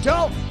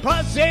fetal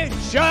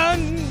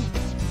position?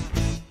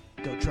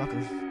 Go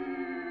truckers.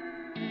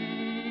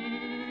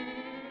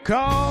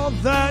 Call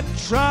the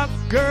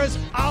truckers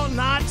all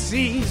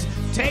Nazis.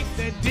 Take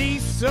the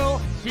diesel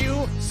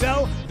fuel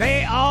so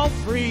they all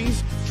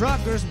freeze.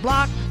 Truckers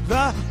block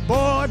the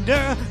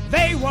border,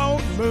 they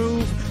won't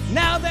move.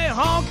 Now they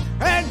honk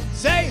and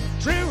say,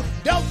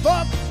 Trudeau,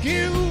 fuck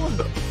you.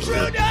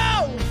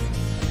 Trudeau,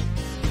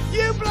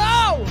 you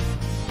blow.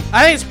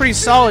 I think it's pretty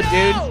solid,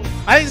 dude.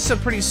 I think it's a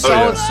pretty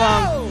solid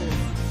song.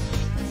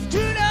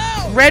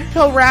 Red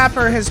Pill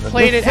Rapper has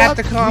played it at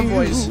the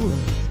convoys,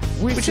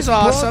 which is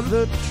awesome.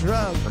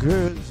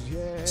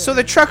 So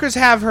the truckers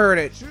have heard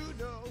it.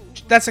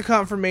 That's a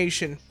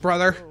confirmation,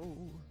 brother.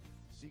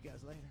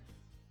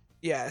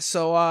 Yeah,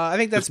 so I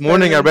think that's this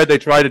morning. better I read they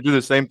tried to do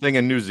the same thing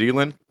in New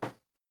Zealand.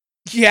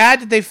 Yeah,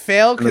 did they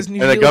fail? Because New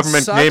Zealand the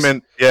government sucks? came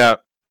in, yeah,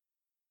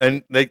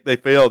 and they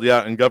failed,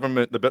 yeah, and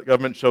the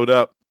government showed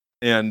up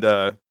and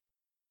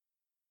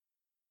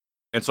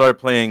started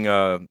playing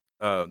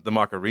the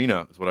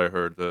Macarena is what I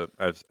heard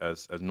as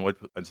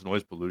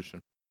noise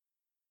pollution.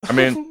 I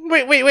mean,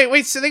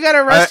 wait. So they got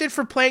arrested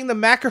for playing the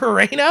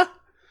Macarena?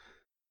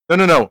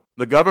 No.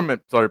 The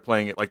government started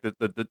playing it, like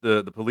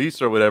the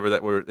police or whatever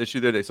that were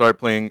issued there. They started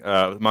playing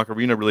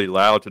Macarena really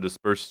loud to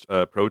disperse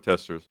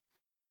protesters.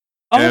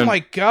 Oh my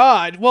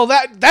god! Well,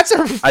 that's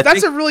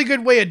a really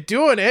good way of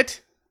doing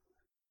it.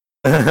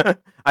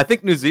 I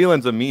think New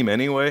Zealand's a meme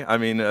anyway. I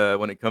mean,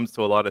 when it comes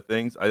to a lot of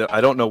things, I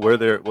don't know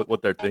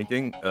what they're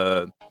thinking.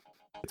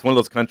 It's one of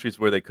those countries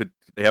where they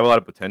have a lot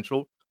of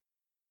potential,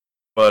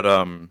 but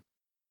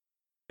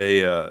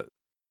they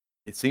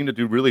seem to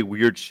do really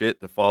weird shit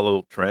to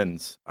follow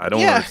trends. I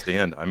don't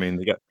understand. I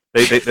mean, that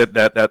like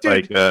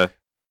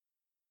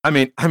I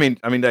mean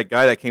that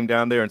guy that came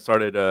down there and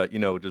started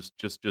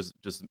just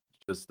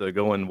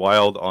going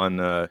wild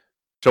on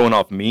showing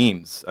off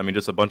memes. I mean,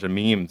 just a bunch of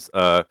memes.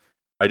 And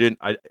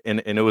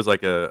it was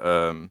like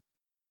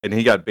and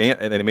he got banned,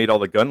 and then they made all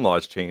the gun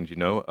laws change. You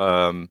know.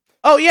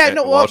 Oh yeah, and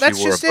no, well while she that's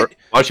wore just a it.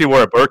 while she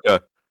wore a burqa.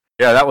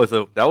 Yeah, that was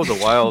a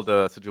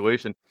wild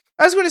situation.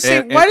 I was going to say,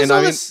 And- why and- does and I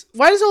all mean- this?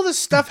 Why does all this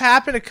stuff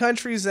happen to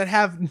countries that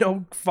have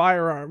no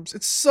firearms?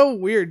 It's so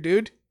weird,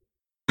 dude.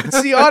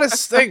 It's the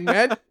oddest thing,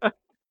 man.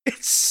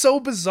 It's so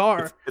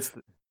bizarre.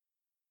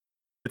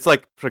 It's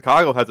like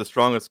Chicago has the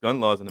strongest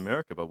gun laws in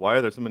America, but why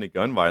are there so many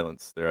gun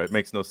violence there? It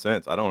makes no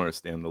sense. I don't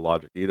understand the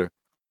logic either.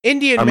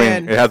 Indian I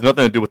man, mean, it has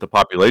nothing to do with the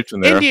population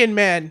there. Indian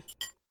man.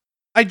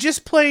 I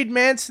just played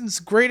Manson's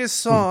greatest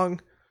song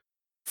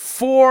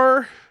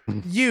for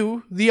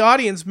you, the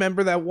audience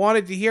member that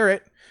wanted to hear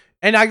it,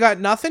 and I got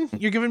nothing.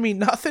 You're giving me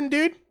nothing,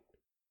 dude.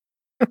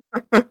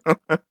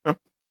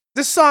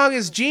 This song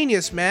is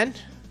genius, man.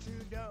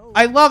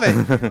 I love it.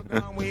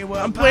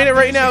 I'm playing it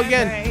right now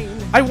again.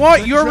 I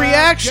want your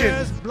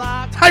reaction.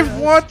 I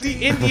want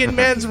the Indian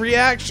man's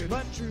reaction.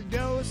 But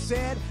Trudeau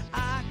said,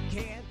 I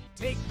can't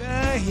take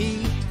the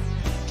heat.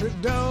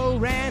 Trudeau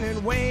ran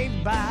and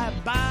waved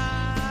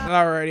bye-bye.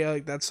 Alrighty, I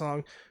like that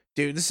song.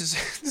 Dude, this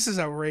is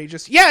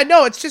outrageous. Yeah,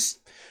 no, it's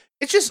just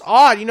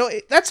odd, you know.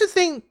 That's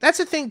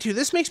the thing too.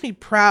 This makes me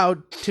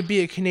proud to be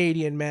a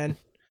Canadian, man.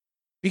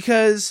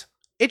 Because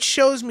it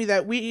shows me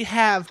that we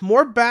have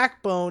more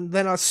backbone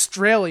than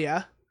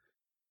Australia.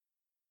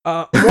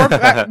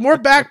 More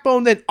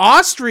backbone than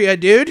Austria,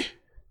 dude.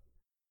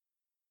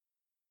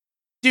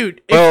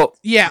 Dude, Well,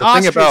 yeah, the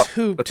Austria's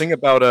thing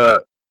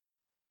about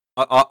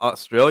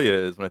Australia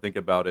is, when I think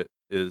about it,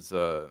 is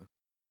the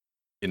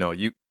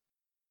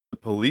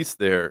police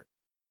there,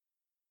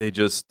 they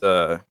just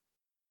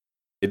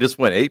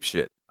went ape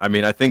shit. I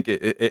mean, I think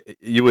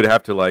you would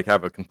have to like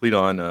have a complete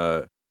on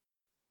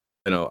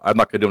I'm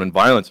not gonna do it in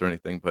violence or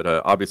anything, but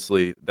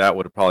obviously that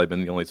would have probably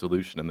been the only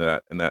solution in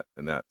that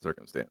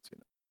circumstance.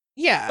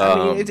 Yeah,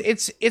 I mean,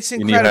 it's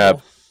And incredible. you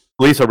have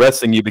police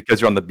arresting you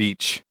because you're on the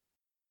beach.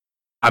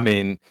 I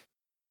mean,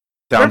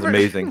 sounds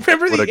amazing.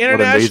 Remember the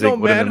international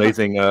what an manhunt?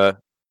 amazing.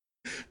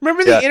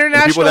 Remember Yeah, the and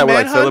international people that were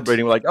like manhunt?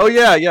 celebrating were like, oh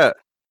yeah,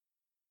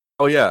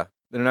 the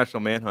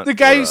international manhunt. The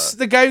guy for,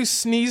 the guy who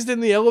sneezed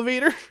in the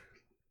elevator.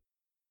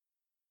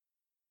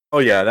 Oh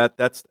yeah,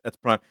 that's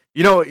prime.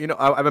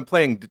 I've been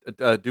playing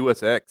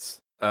Deus Ex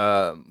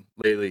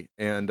lately,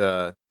 and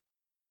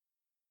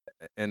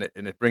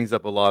it brings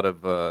up a lot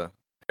of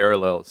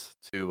parallels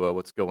to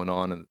what's going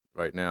on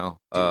right now.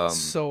 Dude, it's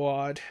so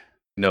odd.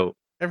 You know,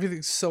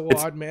 Everything's so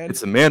it's odd, man.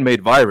 it's a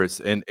man-made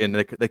virus, and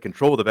they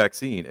control the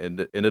vaccine,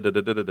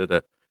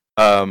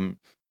 um,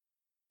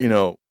 you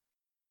know,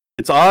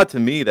 it's odd to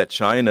me that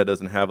China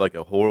doesn't have like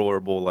a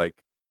horrible like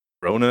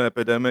Corona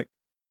epidemic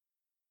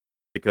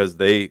because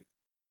they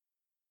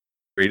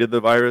created the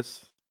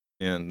virus,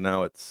 and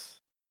now it's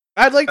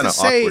I'd like to kinda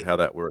say awkward how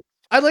that works.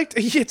 I'd like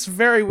to. It's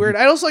very weird.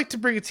 I'd also like to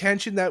bring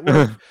attention that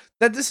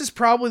that this is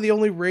probably the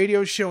only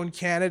radio show in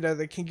Canada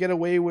that can get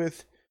away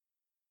with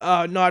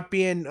not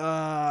being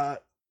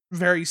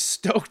very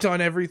stoked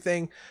on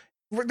everything.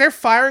 They're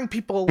firing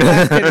people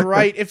left and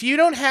right. If you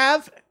don't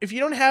have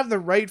the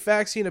right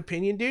vaccine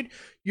opinion, dude,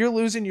 you're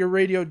losing your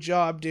radio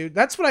job, dude.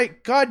 That's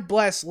what God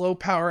bless low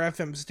power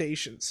FM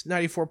stations,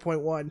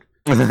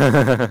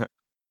 94.1.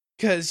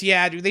 Cause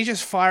yeah, dude, they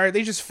just fired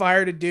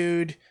a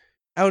dude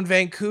out in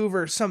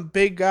Vancouver, some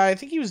big guy. I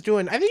think he was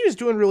doing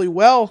really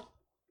well,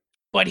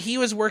 but he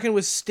was working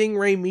with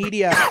Stingray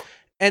Media,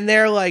 and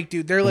they're like,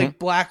 dude, they're like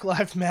Black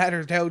Lives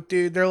Matter out,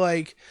 dude. They're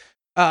like,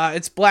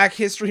 it's Black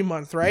History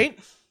Month, right?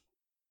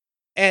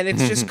 And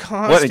it's just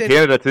constant. What, in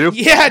Canada too?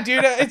 Yeah,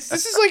 dude. This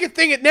is like a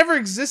thing. It never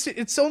existed.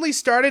 It's only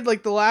started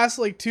like the last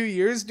like 2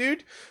 years,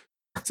 dude.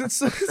 Since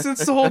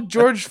the whole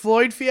George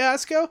Floyd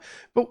fiasco,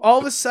 but all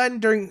of a sudden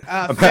during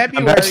February,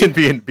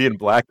 Imagine being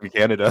black in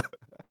Canada,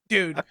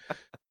 dude.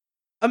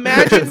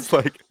 Imagine it's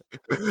like,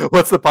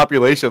 what's the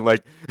population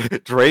like?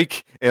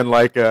 Drake and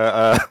like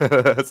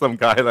some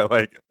guy that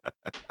like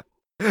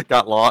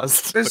got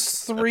lost. There's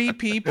 3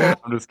 people.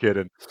 I'm just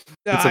kidding.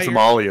 It's some you're-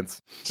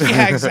 Somalians.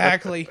 Yeah,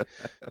 exactly.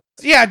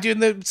 Yeah, dude,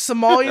 the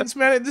Somalians,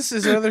 man. This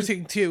is another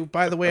thing too.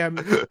 By the way, I'm.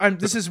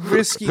 This is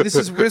risky. This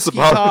is risky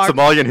talk,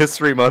 Somalian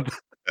History Month.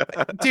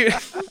 dude.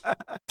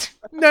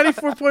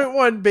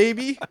 94.1,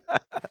 baby.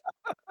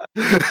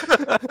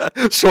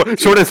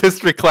 Shortest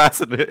history class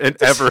in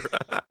ever.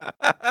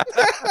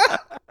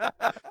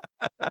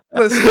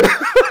 Listen.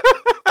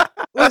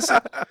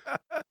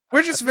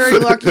 We're just very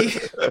lucky.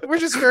 We're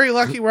just very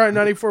lucky. We're on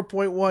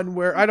 94.1,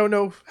 where I don't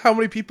know how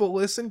many people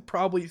listen.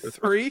 Probably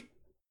 3.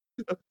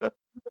 I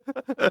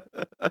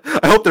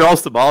hope they're all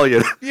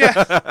Somalian.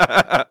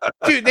 Yeah,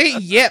 dude, they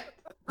yip.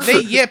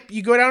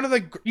 You go down to the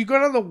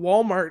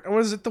Walmart. I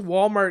was at the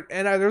Walmart,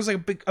 and there was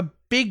like a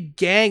big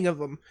gang of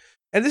them.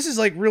 And this is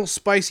like real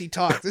spicy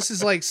talk. This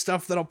is like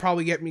stuff that'll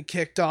probably get me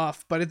kicked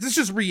off, but it's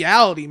just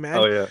reality, man.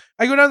 Oh yeah.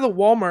 I go down to the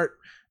Walmart,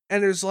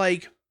 and there's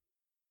like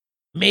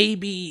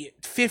maybe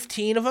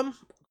 15 of them.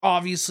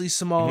 Obviously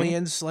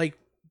Somalians, like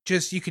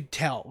just you could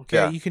tell. Okay,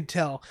 Yeah. you can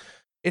tell.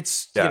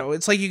 It's Yeah.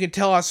 it's like you can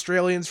tell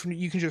Australians from.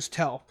 You can just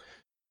tell.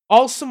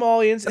 all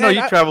Somalians. I know and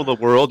you travel the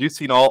world. You've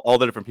seen all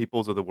the different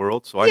peoples of the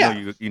world, so I Yeah.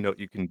 know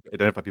you can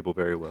identify people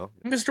very well.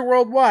 Mr.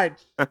 Worldwide.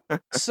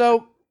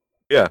 So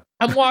Yeah.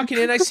 I'm walking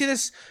in, I see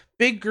this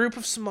big group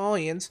of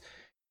Somalians,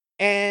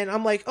 and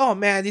I'm like, oh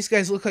man, these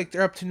guys look like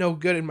they're up to no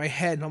good in my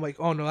head. And I'm like,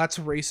 oh no, that's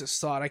a racist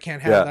thought. I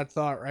can't have that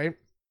thought, right?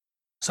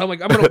 So I'm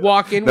like, I'm gonna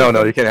walk in. No, with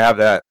them. you can't have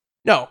that.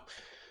 No.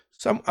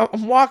 So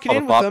I'm walking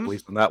in with them.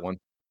 Police on that one.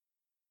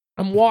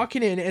 I'm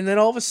walking in, and then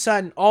all of a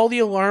sudden, all the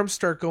alarms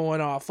start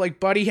going off. Like,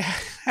 Buddy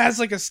has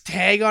like a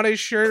tag on his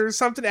shirt or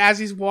something as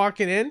he's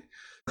walking in.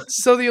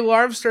 So the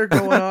alarms start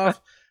going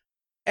off,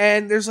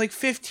 and there's like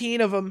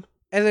 15 of them,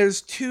 and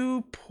there's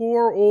two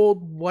poor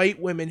old white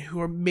women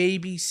who are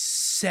maybe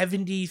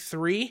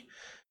 73,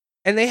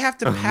 and they have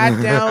to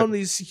pat down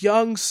these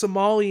young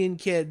Somalian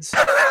kids.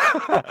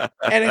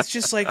 And it's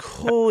just like,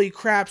 holy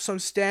crap. So I'm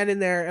standing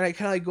there, and I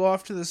kind of like go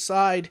off to the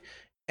side,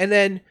 and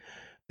then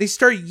they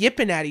start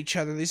yipping at each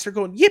other. They start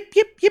going yip,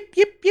 yip, yip,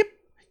 yip, yip,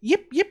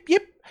 yip, yip,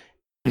 yip.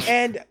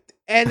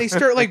 And they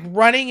start like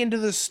running into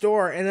the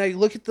store, and I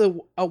look at the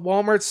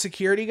Walmart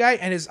security guy,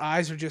 and his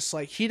eyes are just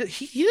like, he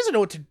doesn't know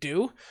what to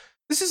do.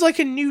 This is like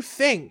a new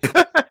thing.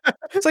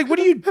 It's like, what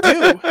do you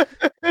do?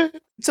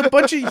 It's a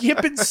bunch of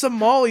yipping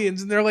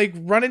Somalians, and they're like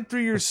running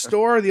through your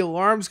store. The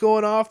alarm's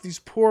going off. These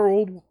poor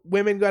old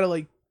women got to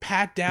like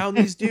pat down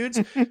these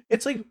dudes.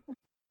 It's like,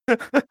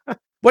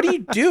 what do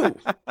you do?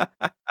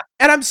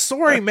 And I'm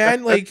sorry,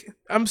 man. Like,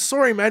 I'm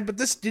sorry, man, but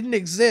this didn't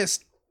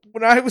exist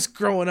when I was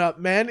growing up,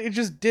 man. It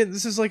just didn't.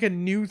 This is like a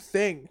new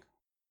thing.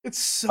 It's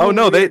so. Oh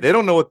no, weird. they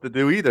don't know what to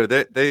do either.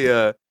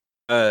 They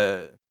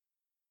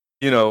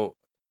you know,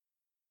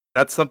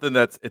 that's something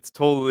it's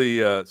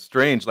totally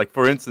strange. Like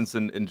for instance,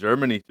 in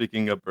Germany,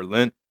 speaking of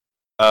Berlin,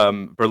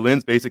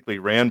 Berlin's basically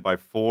ran by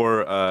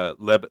four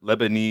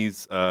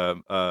Lebanese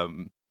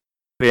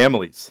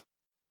families,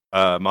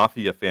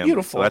 mafia families.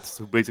 Beautiful. So that's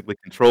who basically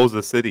controls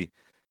the city.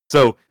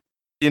 So,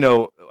 you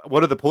know,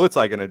 what are the police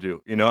going to do?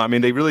 You know, I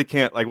mean, they really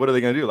can't. Like, what are they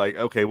going to do? Like,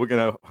 okay, we're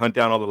going to hunt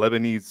down all the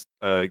Lebanese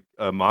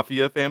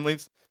mafia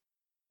families,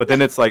 but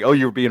then it's like, oh,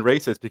 you're being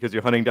racist because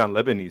you're hunting down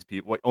Lebanese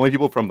people. Only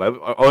people from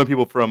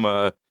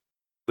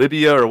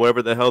Libya or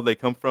wherever the hell they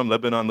come from,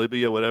 Lebanon,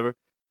 Libya, whatever.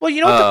 Well,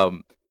 you know,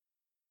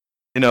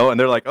 you know, and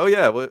they're like, oh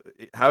yeah, well,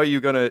 how are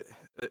you gonna,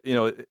 you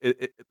know,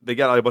 they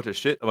got a bunch of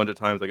shit a bunch of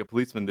times, like a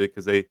policeman did,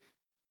 because I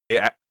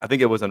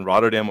think it was in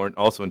Rotterdam or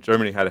also in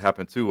Germany had it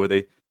happen too, where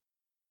the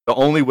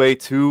only way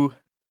to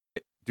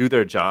do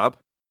their job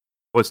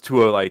was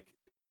to like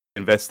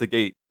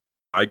investigate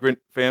migrant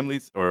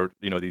families or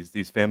you know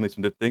these families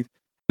from different things,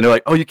 and they're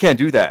like, oh, you can't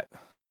do that,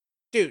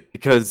 dude,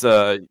 because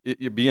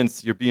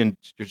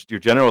you're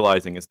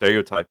generalizing and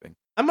stereotyping.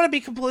 I'm gonna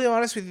be completely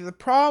honest with you. The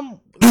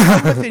problem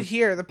with it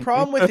here,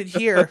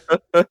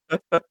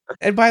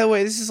 and by the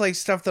way, this is like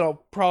stuff that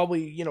I'll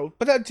probably, you know,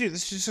 but that, dude,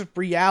 this is just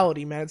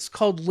reality, man. It's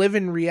called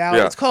living reality.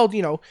 Yeah. It's called,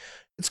 you know,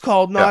 it's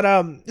called not,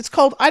 it's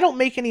called, I don't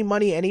make any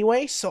money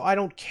anyway, so I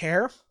don't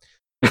care.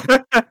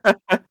 The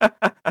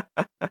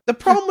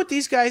problem with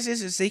these guys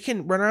is they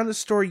can run around the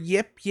store,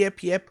 yip,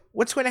 yip, yip.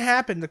 What's going to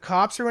happen? The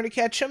cops are going to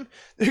catch them.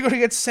 They're going to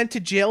get sent to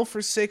jail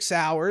for 6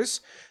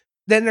 hours.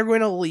 Then they're going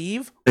to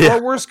leave. Yeah.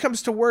 Or worse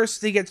comes to worse,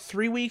 they get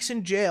 3 weeks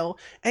in jail.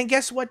 And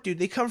guess what, dude?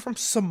 They come from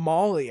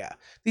Somalia.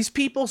 These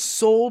people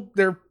sold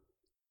their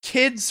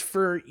kids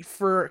for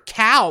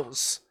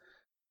cows.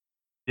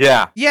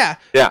 Yeah. Yeah.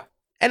 Yeah.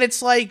 And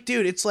it's like,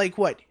 dude, it's like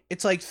what?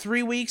 It's like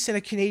 3 weeks in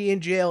a Canadian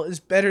jail is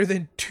better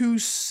than 2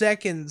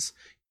 seconds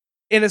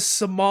in a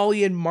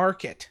Somalian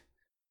market.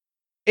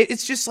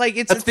 It's just like,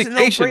 it's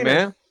vacation, a no-brainer.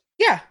 man.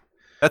 Yeah.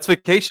 That's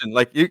vacation.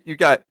 Like you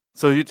got.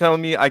 So you're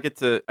telling me I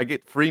get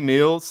free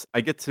meals,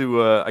 I get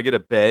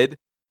a bed,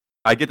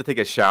 I get to take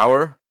a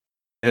shower,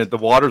 and the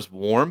water's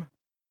warm?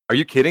 Are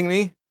you kidding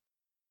me?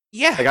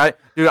 Yeah. Like I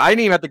didn't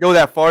even have to go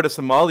that far to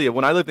Somalia.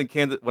 When I lived in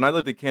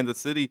Kansas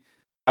City,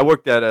 I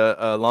worked at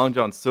a Long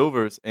John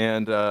Silver's,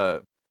 and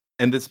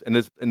this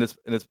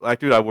black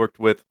dude I worked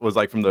with was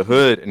like from the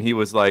hood, and he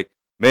was like,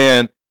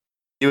 man,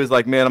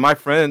 my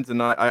friends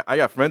and I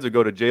got friends who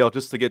go to jail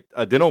just to get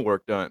dental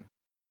work done.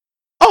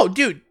 Oh,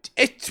 dude,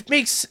 it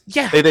makes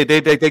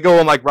They go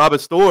and like rob a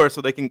store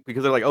so they can,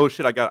 because they're like, oh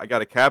shit, I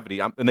got a cavity,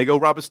 and they go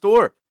rob a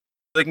store.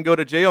 They can go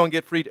to jail and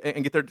get free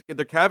and get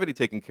their cavity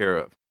taken care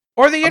of.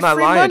 Or they get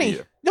free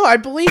money. No, I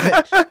believe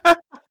it.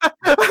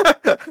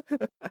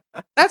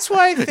 That's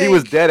why I think he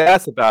was dead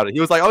ass about it. He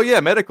was like, oh yeah,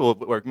 medical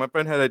work. My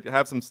friend had to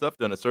have some stuff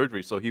done, a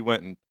surgery, so he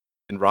went and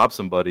robbed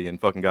somebody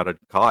and fucking got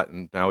caught,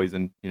 and now he's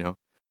in, you know.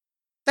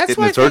 That's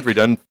getting why the surgery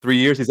done. 3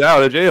 years, he's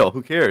out of jail.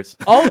 Who cares?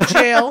 All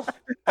jail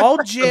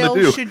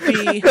should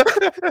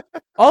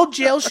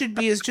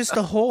be is just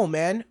a hole,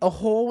 man. A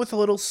hole with a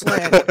little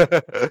slant.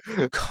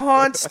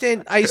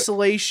 Constant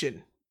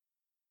isolation.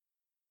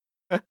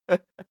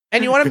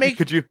 And you want to make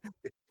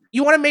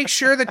you want to make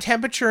sure the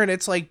temperature and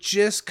it's like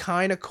just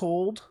kind of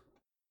cold,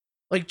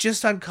 like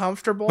just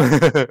uncomfortable.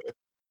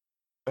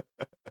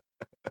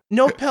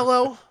 No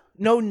pillow,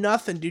 no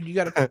nothing, dude. You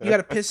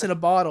gotta piss in a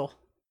bottle.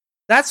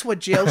 That's what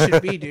jail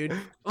should be, dude.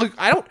 Look,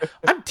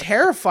 I'm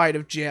terrified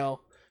of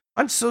jail.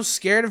 I'm so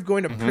scared of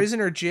going to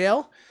prison or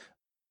jail.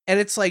 And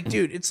it's like,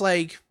 dude, it's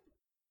like,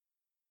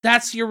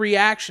 that's your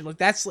reaction. Like,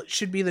 that's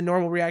should be the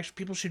normal reaction.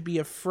 People should be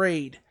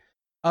afraid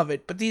of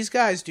it. But these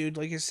guys, dude,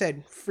 like I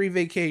said, free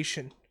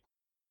vacation.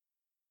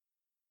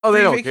 Oh, they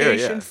Free don't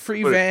vacation, care. Yeah,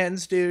 free But-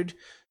 vans, dude.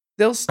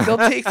 They'll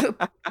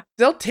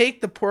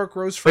take the pork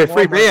roast from Wait,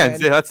 free Walmart,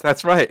 bands. man. Yeah,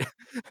 that's right.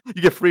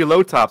 You get free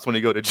low tops when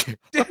you go to jail.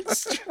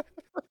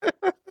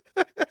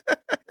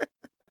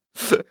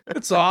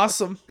 It's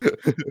awesome.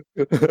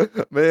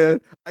 Man,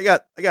 I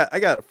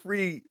got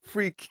free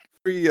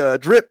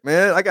drip,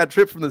 man. I got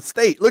drip from the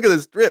state. Look at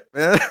this drip,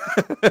 man.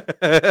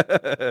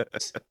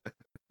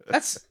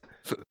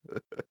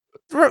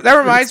 That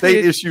reminds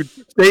me.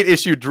 State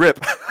issued drip.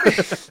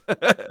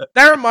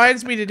 That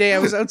reminds me today. I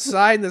was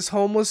outside and this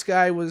homeless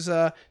guy was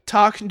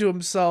talking to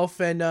himself,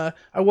 and I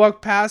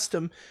walked past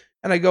him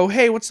and I go,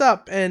 "Hey, what's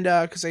up?" And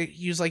because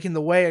he was like in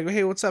the way, I go,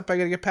 "Hey, what's up? I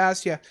gotta get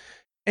past you."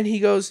 And he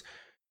goes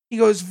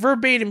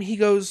verbatim. He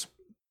goes,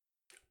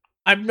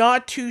 "I'm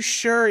not too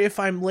sure if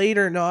I'm late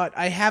or not.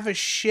 I have a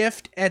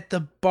shift at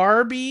the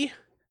Barbie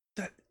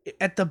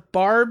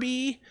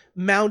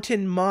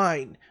Mountain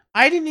Mine.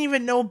 I didn't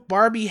even know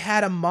Barbie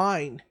had a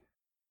mine."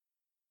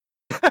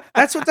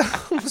 That's what the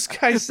homeless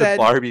guy said.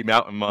 The Barbie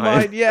Mountain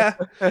Mine. Yeah.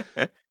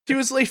 He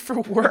was late for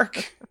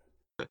work.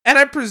 And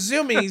I'm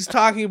presuming he's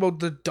talking about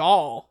the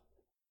doll,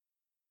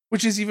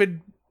 which is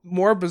even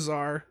more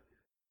bizarre.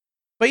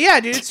 But yeah,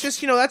 dude, it's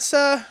just, that's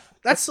the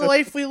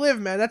life we live,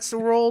 man. That's the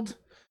world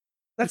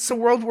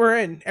we're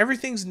in.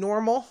 Everything's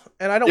normal,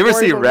 and I don't You ever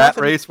worry see about Rat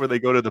nothing. Race where they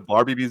go to the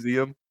Barbie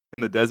Museum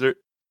in the desert?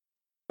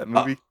 That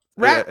movie?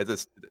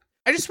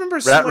 I just remember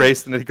Rat someone-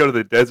 Race, and then they go to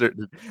the desert.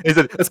 And he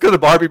said, "Let's go to the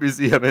Barbie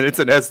Museum," and it's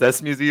an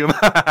SS museum.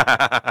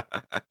 I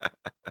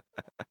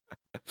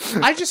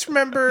just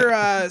remember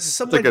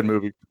someone. It's a good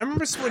movie. I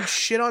remember someone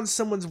shit on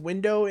someone's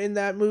window in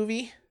that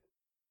movie.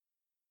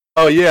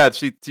 Oh yeah,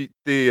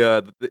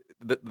 the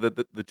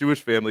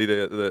Jewish family,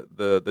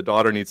 the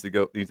daughter needs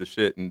to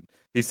shit, and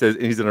he says,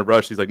 and he's in a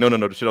rush. He's like, no,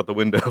 to shit out the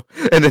window,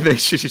 and then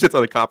she shits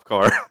on a cop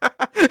car,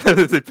 and then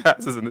it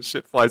passes, and the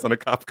shit flies on a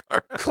cop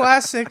car.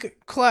 Classic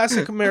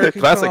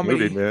American Classic comedy.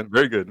 movie, man.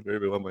 Very good,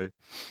 very well made.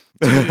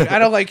 Dude, I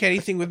don't like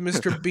anything with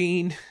Mr.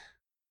 Bean.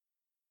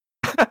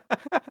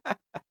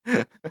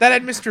 That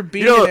had Mr.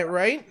 Bean in it,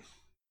 right?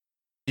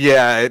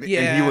 Yeah, and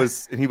Yeah.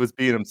 he was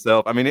being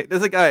himself. I mean,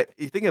 there's a guy.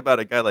 You think about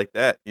a guy like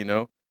that,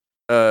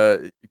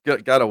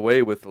 got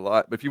away with a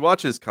lot. But if you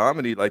watch his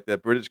comedy, like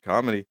that British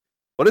comedy,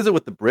 what is it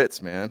with the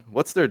Brits, man?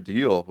 What's their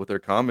deal with their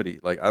comedy?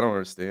 Like, I don't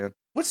understand.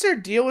 What's their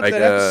deal with Like,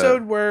 that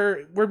episode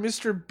where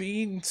Mr.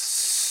 Bean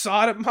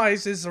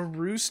sodomizes a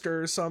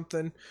rooster or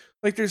something?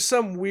 Like, there's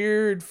some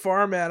weird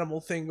farm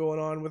animal thing going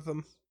on with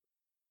them.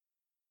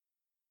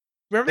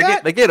 Remember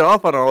that? They get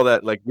off on all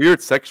that like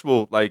weird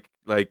sexual like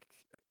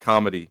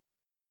comedy.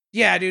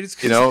 Yeah, dude.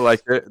 It's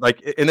Like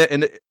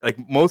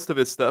like most of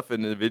his stuff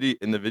in the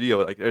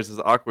video, like there's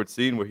this awkward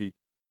scene where he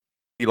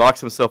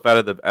locks himself out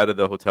of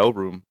the hotel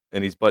room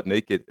and he's butt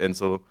naked, and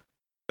so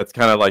that's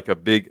kind of like a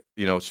big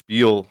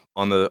spiel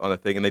on the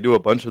thing, and they do a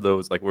bunch of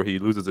those like where he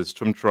loses his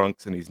swim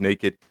trunks and he's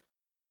naked.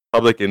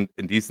 Public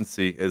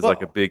indecency is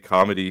like a big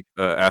comedy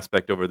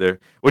aspect over there,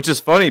 which is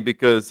funny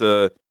because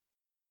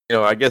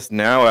I guess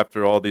now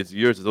after all these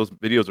years, those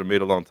videos were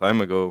made a long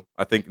time ago.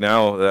 I think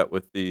now that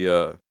with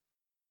the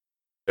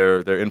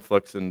their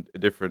influx in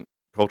different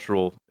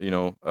cultural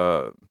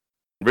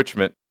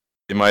enrichment,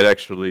 it might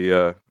actually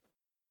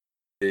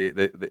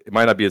it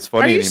might not be as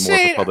funny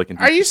anymore for public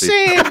indecency. Are you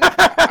saying?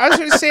 I was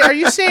going to say, are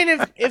you saying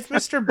if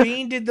Mr.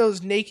 Bean did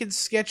those naked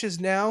sketches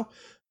now,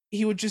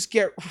 he would just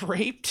get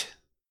raped?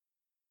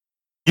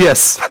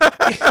 Yes.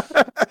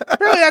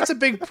 Apparently, that's a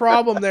big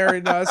problem there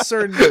in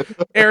certain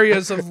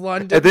areas of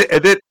London.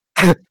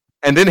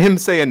 And then him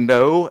saying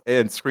no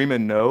and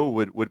screaming no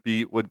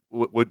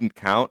wouldn't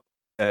count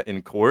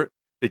in court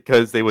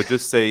because they would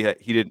just say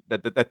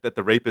that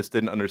the rapist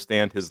didn't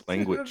understand his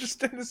language.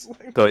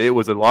 So it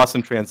was a loss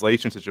in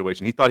translation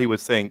situation. He thought he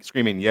was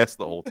screaming yes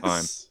the whole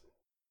time.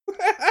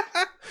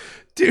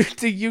 Dude,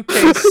 the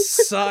UK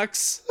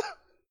sucks.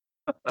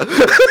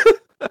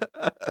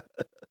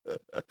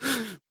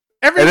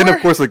 And then, of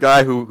course, the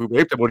guy who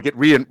raped him would get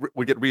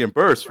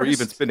reimbursed for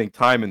even spending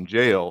time in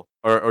jail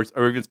or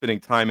even spending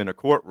time in a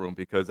courtroom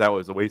because that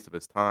was a waste of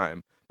his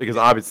time. Because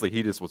obviously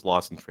he just was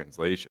lost in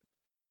translation.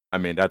 I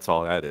mean, that's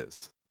all that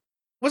is.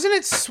 Wasn't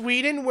it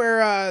Sweden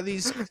where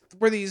these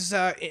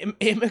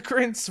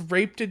immigrants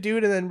raped a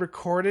dude and then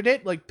recorded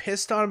it, like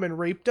pissed on him and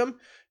raped him,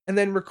 and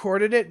then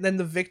recorded it, and then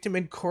the victim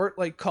in court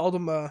like called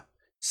him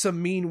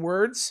some mean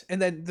words,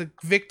 and then the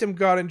victim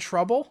got in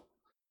trouble?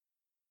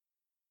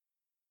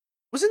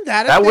 Wasn't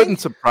that That thing? wouldn't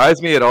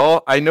surprise me at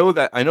all. I know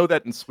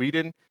that in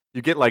Sweden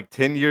you get like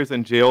 10 years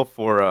in jail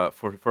for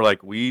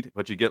like weed,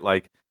 but you get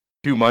like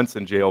 2 months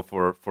in jail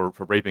for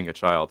raping a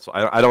child. So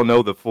I don't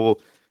know the full.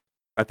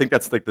 I think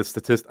that's like the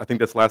statistic. I think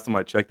that's last time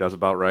I checked. That was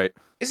about right.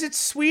 Is it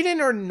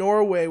Sweden or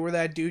Norway where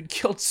that dude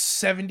killed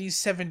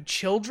 77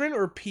 children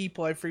or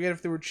people? I forget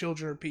if they were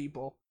children or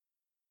people.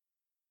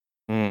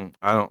 I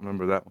don't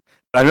remember that one.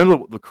 But I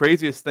remember the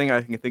craziest thing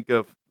I can think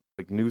of,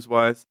 like news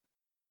wise.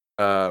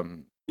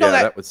 No, Yeah,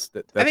 that that's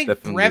I think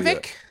definitely.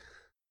 Breivik,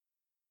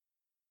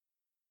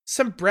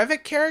 some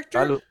Breivik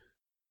character.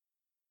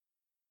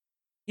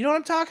 You know what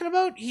I'm talking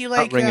about? He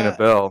Not ringing a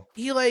bell.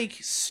 he like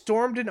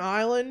stormed an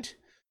island,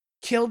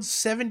 killed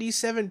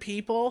 77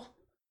 people,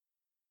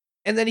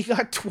 and then he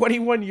got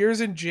 21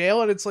 years in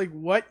jail. And it's like,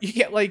 what? You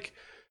get like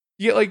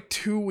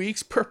 2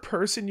 weeks per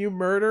person you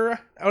murder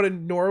out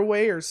in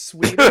Norway or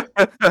Sweden.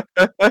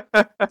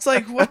 It's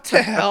like, what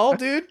the hell,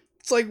 dude?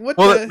 It's like, what?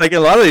 Well, the... like in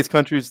a lot of these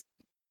countries,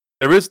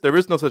 there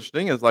is no such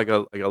thing as like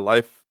a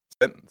life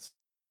sentence.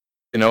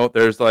 You know,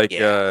 there's like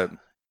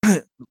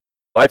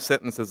life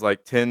sentence is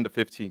like 10 to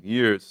 15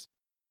 years.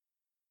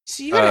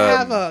 So you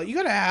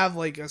gotta have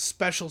like a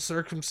special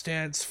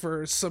circumstance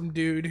for some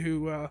dude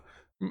who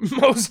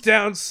mows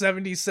down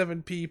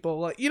 77 people.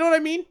 Like, you know what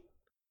I mean?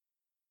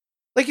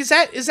 Like, is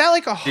that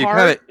like a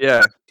hard?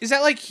 Yeah. Is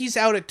that like he's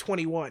out at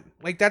 21?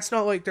 Like, that's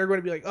not like they're going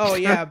to be like, oh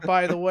yeah,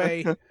 by the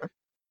way.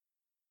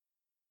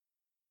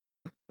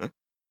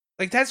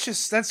 Like,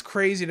 that's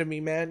crazy to me,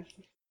 man.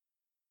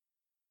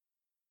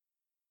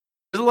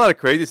 There's a lot of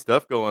crazy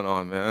stuff going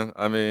on, man.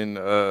 I mean,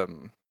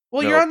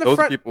 well, you're on the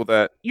front. People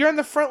that you're on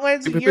the front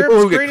lines of people Europe's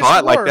who get greatest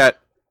caught war. like that.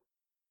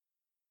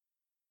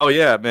 Oh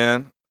yeah,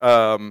 man.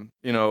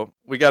 You know,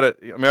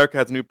 America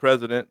has a new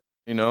president.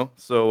 You know,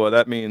 so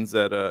that means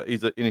that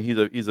he's a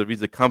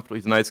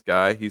nice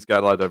guy. He's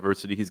got a lot of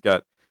diversity. He's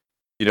got,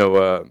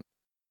 a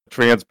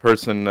trans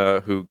person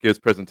who gives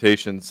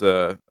presentations.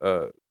 You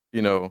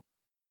know,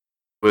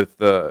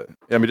 with I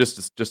mean, just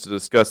a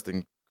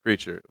disgusting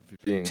creature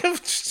being.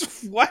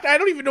 What? I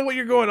don't even know what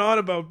you're going on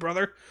about,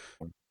 brother.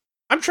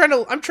 I'm trying to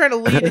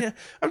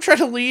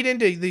lead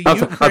into the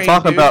Ukraine. I'm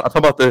talking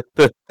about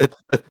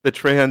the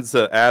trans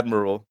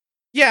admiral.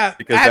 Yeah,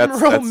 because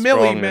Admiral that's Milley,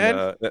 strong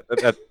man.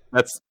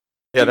 That's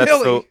yeah, that's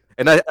Milley. so.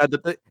 And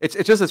it's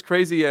just as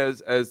crazy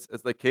as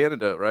like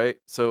Canada, right?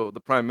 So the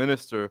prime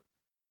minister,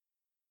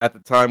 at the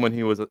time when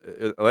he was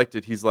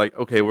elected, he's like,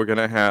 okay, we're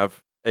gonna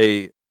have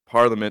a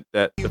parliament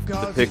that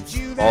depicts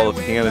all of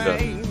Canada.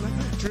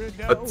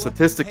 But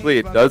statistically,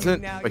 it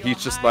doesn't. But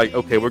he's just like,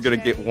 okay, we're gonna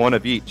get one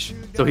of each.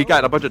 So he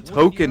got a bunch of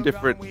token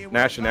different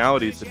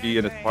nationalities to be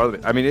in his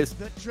parliament. I mean, it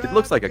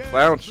looks like a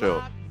clown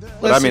show.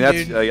 But Listen, I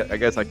mean, dude. I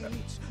guess like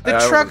The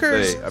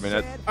truckers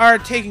are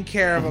taking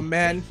care of him,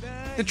 man.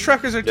 The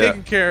truckers are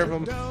taking care of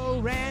him.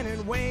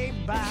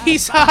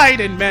 He's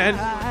hiding, man.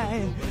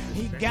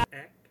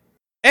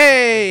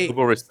 Hey!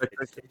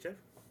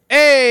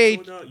 Hey!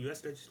 So the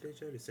US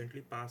legislature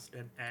recently passed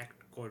an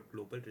act called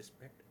Global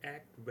Respect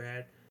Act,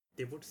 where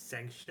they would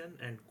sanction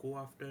and go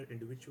after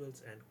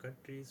individuals and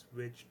countries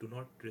which do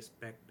not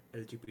respect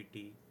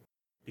LGBT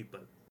people.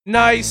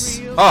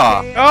 Nice.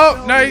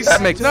 Oh, nice.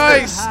 That makes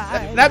nice.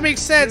 sense. That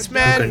makes sense,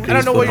 man. I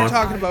don't know what you're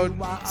talking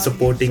about.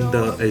 Supporting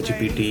the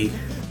LGBT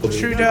community,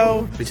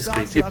 Trudeau, which is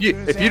crazy.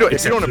 If you don't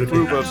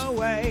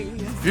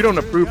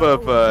approve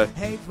of as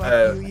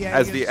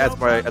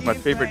my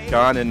favorite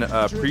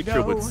Ghanaian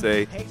preacher would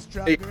say,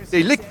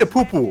 they lick the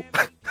poo poo,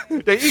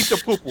 they eat the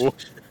poo poo.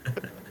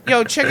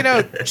 Yo, check it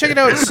out.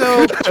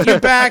 So you're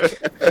back,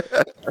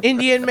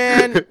 Indian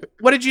man.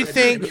 What did you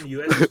think? The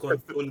US is gone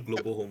full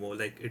global homo,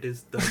 like it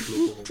is the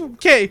global homo.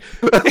 Okay,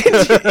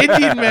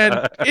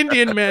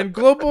 Indian man,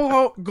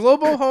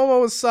 global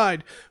homo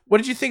aside. What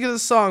did you think of the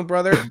song,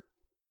 brother?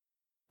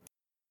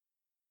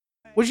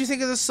 What did you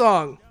think of the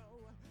song?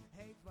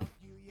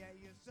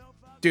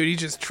 Dude, he's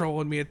just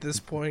trolling me at this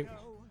point.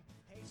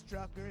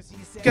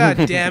 God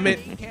damn it!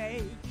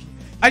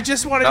 I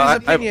just wanted his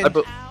opinion.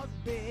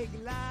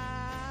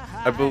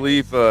 I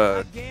believe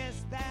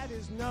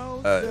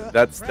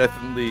that's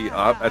definitely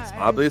that's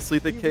obviously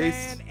the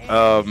case.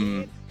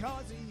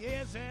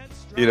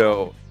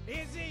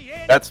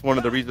 That's one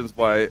of the reasons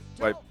why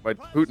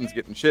Putin's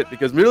getting shit,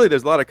 because really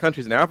there's a lot of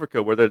countries in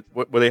Africa where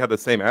they have the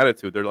same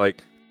attitude. They're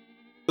like,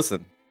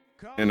 listen,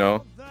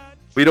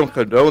 we don't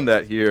condone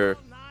that here.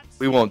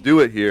 We won't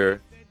do it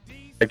here.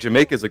 Like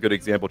Jamaica's a good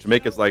example.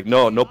 Jamaica's like,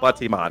 no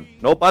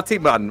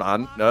batiman,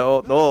 man,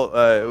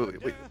 no.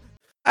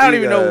 I don't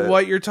even know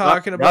what you're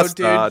talking about,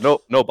 dude.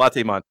 No,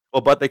 Batiman.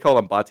 Well, but they call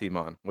him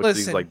Batiman, which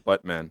is like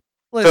Buttman.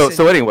 Listen,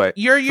 so anyway,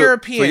 you're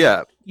European. So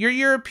yeah, you're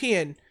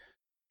European.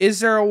 Is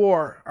there a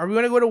war? Are we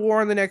going to go to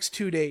war in the next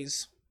 2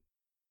 days?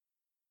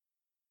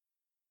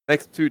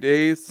 Next 2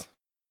 days?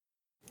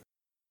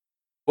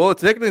 Well,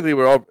 technically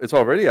it's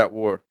already at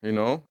war.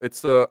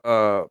 It's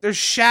there's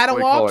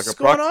shadow ops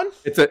going on.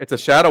 It's a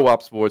shadow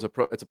ops war.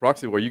 It's a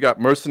proxy war. You got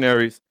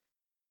mercenaries.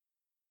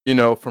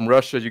 From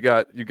Russia. You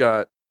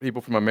got people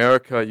from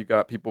America, you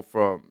got people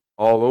from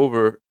all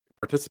over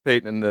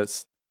participating in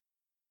this.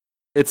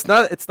 It's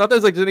not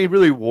there's like any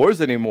really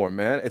wars anymore,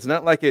 man. It's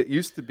not like it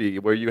used to be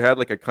where you had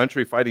like a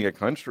country fighting a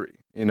country.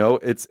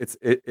 It's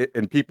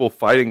and people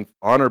fighting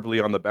honorably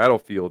on the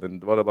battlefield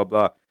and blah blah blah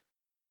blah.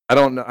 I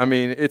don't know. I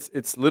mean,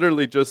 it's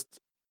literally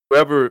just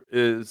whoever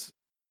is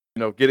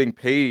getting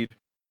paid,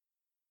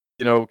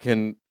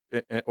 can,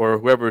 or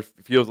whoever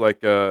feels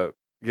like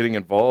getting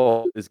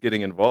involved is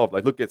getting involved.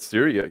 Like, look at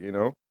Syria. You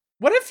know,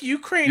 What if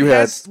Ukraine you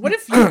had has? What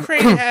if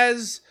Ukraine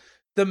has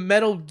the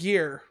Metal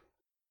Gear?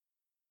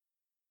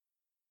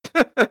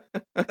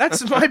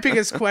 That's my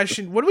biggest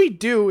question. What do we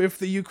do if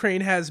the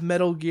Ukraine has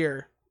Metal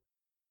Gear?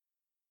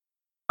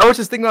 I was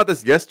just thinking about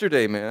this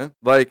yesterday, man.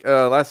 Like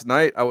last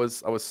night, I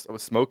was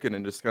smoking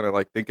and just kind of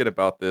like thinking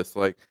about this.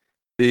 Like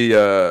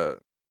the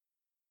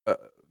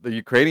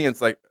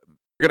Ukrainians, like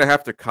they're gonna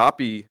have to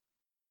copy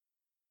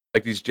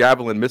like these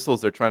Javelin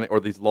missiles they're trying to, or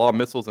these Law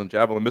missiles and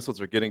Javelin missiles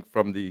they're getting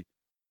from the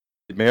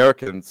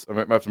Americans,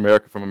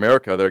 from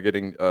America. They're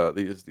getting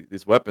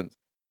these weapons.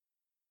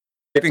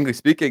 Technically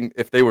speaking,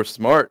 if they were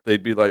smart,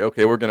 they'd be like,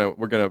 okay, we're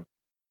gonna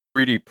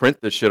 3D print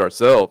this shit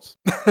ourselves.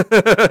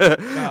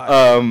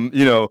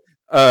 You know,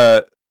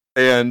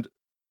 and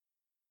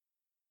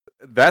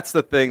that's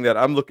the thing that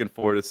I'm looking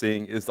forward to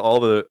seeing is all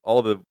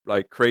the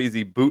like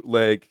crazy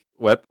bootleg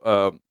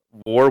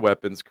war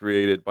weapons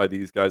created by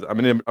these guys. I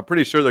mean, I'm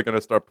pretty sure they're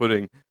gonna start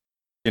putting,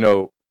 you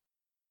know,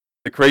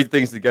 the crazy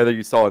things together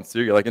you saw in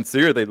Syria. Like in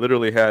Syria, they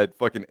literally had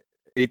fucking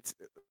 8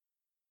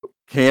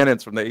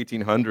 cannons from the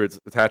 1800s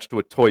attached to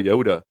a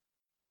Toyota.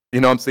 You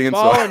know what I'm saying?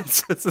 Ballin'.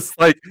 So it's just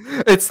like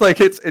it's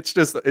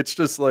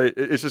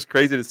just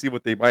crazy to see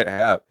what they might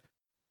have.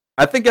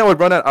 I think I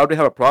would have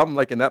a problem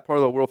like in that part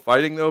of the world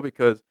fighting though,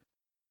 because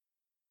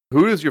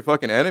who is your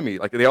fucking enemy?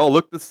 Like they all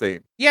look the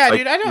same. Yeah, like,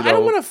 dude, I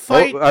don't want to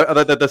fight.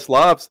 The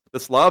Slavs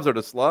are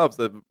the Slavs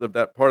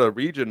that part of the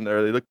region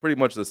there. They look pretty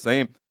much the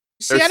same.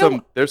 See,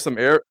 There's some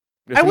more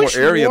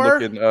Aryan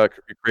looking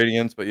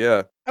Ukrainians, but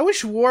yeah. I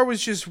wish war was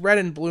just red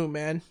and blue,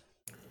 man.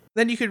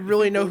 Then you could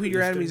really know who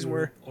your enemies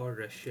were. Or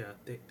Russia,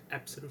 they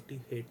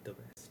absolutely hate the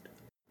West,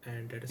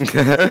 and that is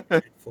been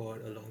for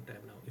a long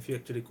time now. If you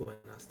actually go and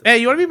ask them. Hey,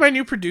 you want to be my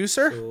new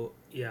producer? So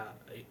yeah,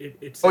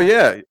 it's. Oh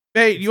yeah.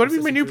 Hey, you want to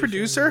be my new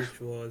producer?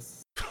 Which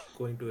was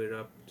going to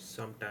erupt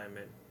sometime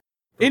in.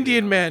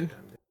 Indian man.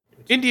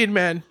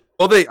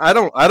 Well,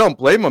 I don't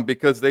blame them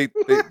because they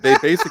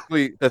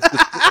basically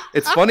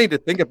it's funny to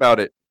think about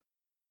it.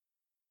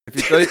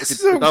 If you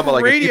talk about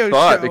like a deep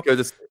thought, because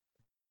it's.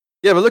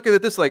 Yeah, but look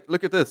at this. Like,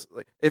 look at this.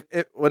 Like,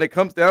 if when it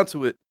comes down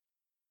to it,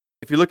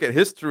 if you look at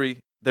history,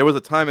 there was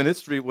a time in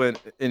history when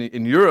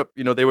in Europe,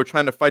 you know, they were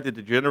trying to fight the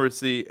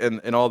degeneracy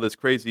and all this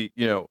crazy,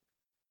 you know,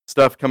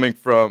 stuff coming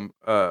from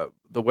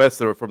the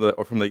West or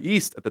from the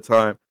East at the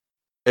time,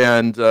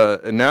 and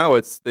now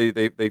it's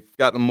they've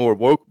gotten more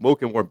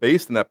woke and more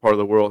based in that part of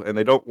the world, and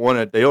they don't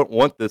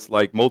want this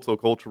like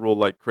multicultural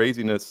like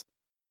craziness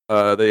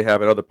they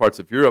have in other parts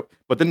of Europe.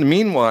 But then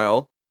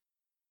meanwhile,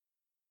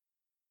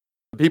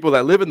 the people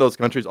that live in those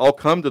countries all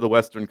come to the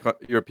Western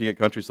European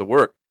countries to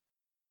work.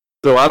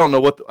 So I don't know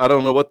what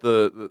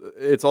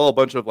it's all a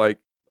bunch of like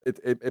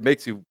it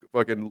makes you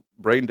fucking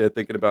brain dead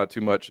thinking about it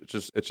too much. It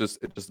just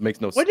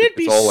makes no sense. Wouldn't it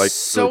be all, like,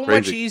 so really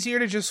much crazy. easier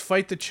to just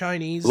fight the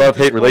Chinese?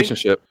 Love-hate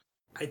relationship.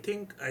 I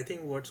think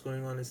what's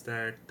going on is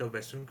that the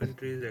Western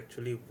countries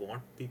actually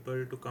want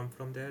people to come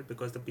from there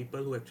because the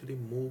people who actually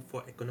move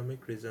for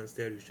economic reasons,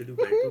 they are usually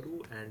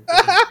well-to-do and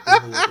they can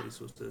bring over the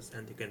resources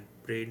and they can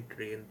brain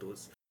train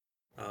those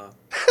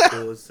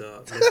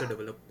lesser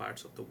developed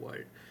parts of the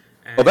world.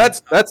 And, well,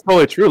 that's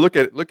totally true. Look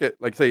at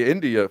like say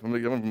India from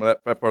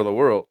that part of the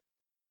world.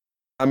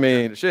 I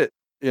mean, shit.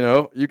 You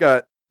know, you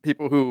got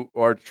people who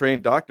are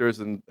trained doctors,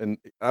 and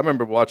I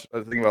remember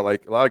thinking about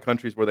like a lot of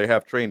countries where they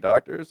have trained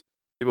doctors,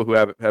 people who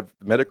have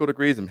medical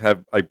degrees and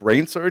have like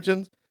brain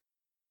surgeons.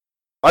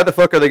 Why the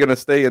fuck are they going to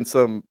stay in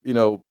some, you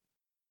know,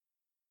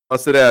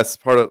 busted ass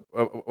part of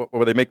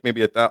where they make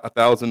maybe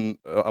 $1,000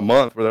 a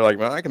month, where they're like,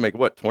 man, I can make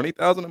what,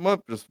 20,000 a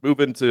month, just move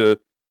into, you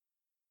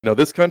know,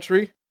 this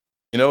country,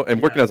 you know,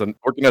 and working as a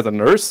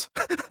nurse.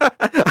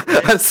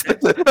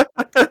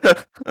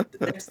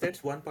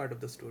 That's one part of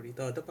the story.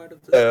 The other part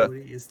of the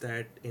story is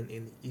that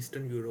in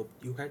Eastern Europe,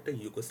 you had the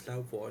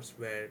Yugoslav wars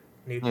where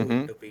NATO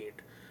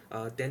intervened.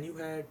 Then you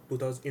had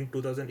in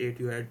 2008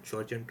 you had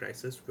Georgian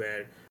crisis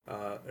where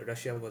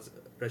Russia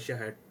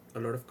had a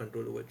lot of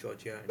control over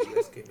Georgia, and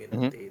US came in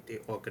and they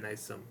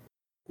organized some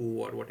coup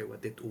or whatever.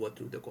 They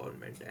overthrew the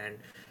government, and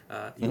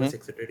US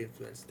exerted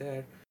influence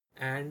there.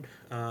 And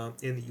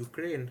in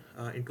Ukraine,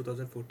 in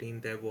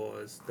 2014, there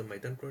was the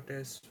Maidan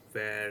protest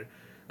where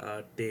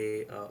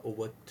they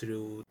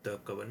overthrew the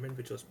government,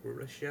 which was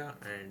pro-Russia,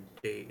 and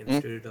they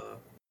instilled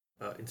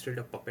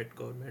a puppet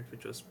government,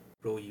 which was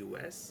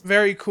pro-US.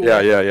 Very cool.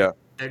 Yeah.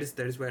 That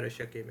is where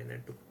Russia came in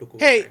and took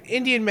over. Hey,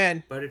 Indian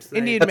man. But it's like,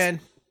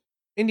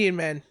 Indian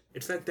man.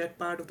 It's like that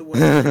part of the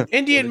world.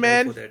 Indian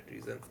man. For that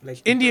reason,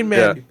 like Indian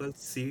man. People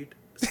see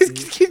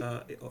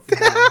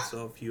influence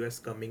of US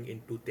coming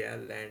into their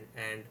land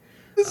and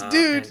this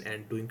dude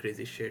and doing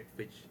crazy shit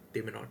which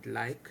they may not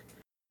like.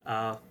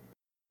 What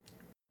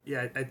do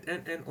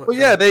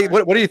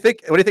you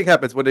think? What do you think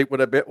happens when a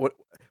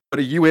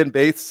UN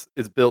base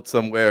is built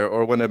somewhere,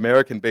 or when an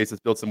American base is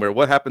built somewhere?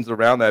 What happens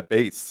around that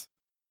base?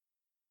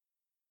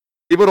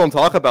 People don't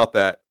talk about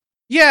that.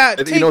 Yeah,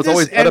 you know, it's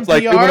always up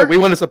like we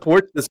want to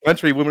support this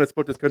country. We want to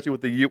support this country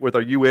with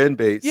our UN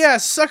base. Yeah,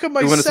 suck up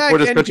my sack. We want to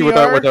support this country with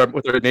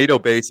our NATO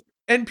base.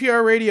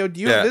 NPR radio.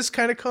 Do you have this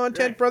kind of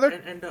content, brother?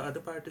 And the other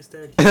part is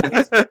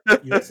that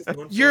US is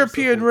known for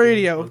European supporting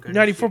radio, all kind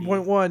of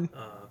 94.1.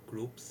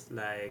 Groups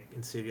like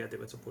in Syria, they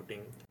were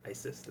supporting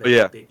ISIS. Oh,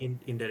 yeah. They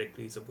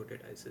indirectly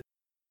supported ISIS,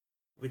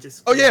 which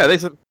is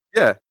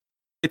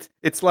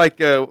It's like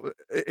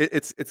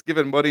it's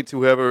giving money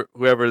to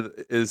whoever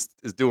is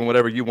doing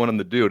whatever you want them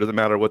to do. It doesn't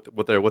matter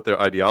what their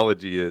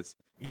ideology is.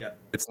 Yeah,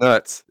 it's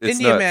nuts. It's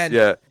Indian nuts. man.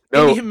 Yeah,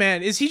 no, Indian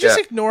man. Is he just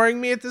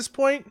ignoring me at this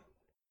point?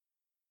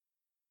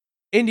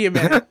 Indian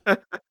man.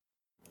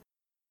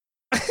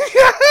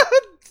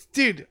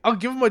 Dude, I'll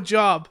give him a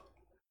job.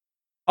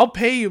 I'll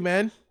pay you,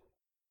 man.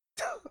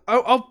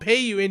 I'll pay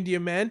you,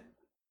 Indian man.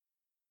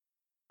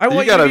 I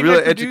want you got to a be really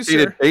my producer.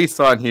 educated base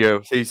on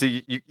here. So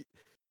you're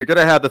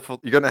gonna have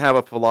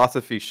a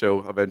philosophy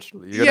show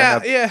eventually. You're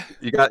gonna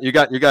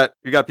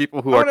You got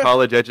people who are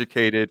college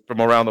educated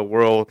from around the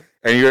world,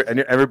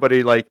 and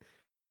everybody like,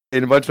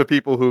 and a bunch of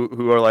people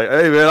who are like,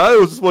 hey man, I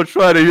was just want to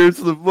try to hear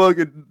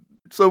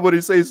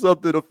somebody say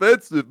something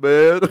offensive,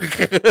 man.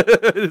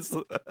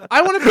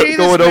 I want to pay this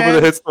going man. over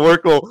the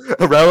historical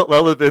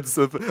relevance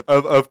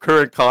of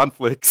current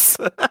conflicts.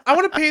 I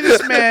want to pay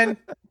this man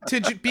to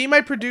be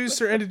my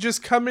producer and to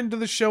just come into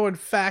the show and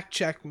fact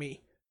check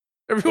me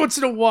every once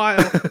in a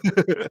while.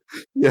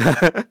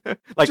 Yeah,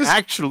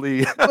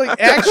 actually,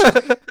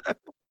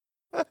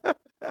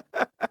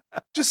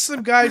 just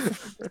some guy.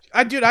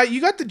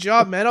 You got the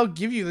job, man. I'll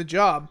give you the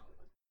job.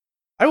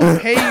 I will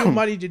pay you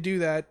money to do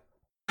that.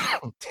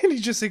 And he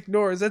just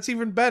ignores. That's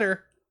even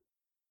better.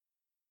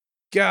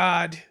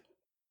 God,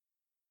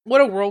 what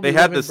a world we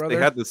live in, brother.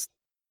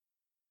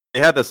 They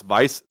had this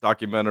Vice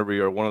documentary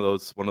or one of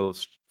those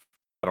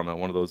I don't know,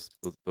 one of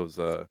those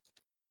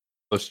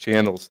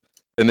channels,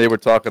 and they were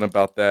talking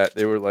about that.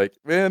 They were like,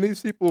 man,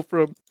 these people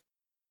from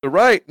the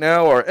right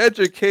now are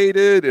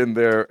educated and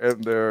they're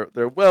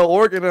well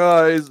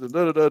organized and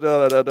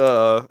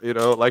you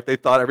know, like they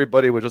thought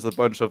everybody was just a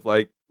bunch of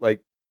like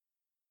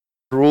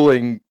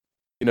drooling,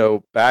 you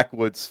know,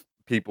 backwoods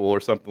people or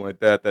something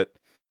like that,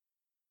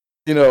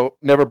 you know,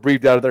 never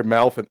breathed out of their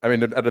mouth and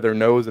out of their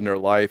nose in their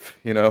life.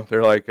 You know,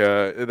 they're like,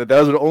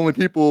 those are the only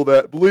people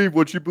that believe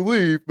what you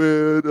believe,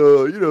 man.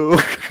 You know,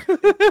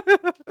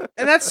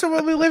 and that's the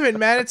world we live in,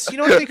 man. It's, you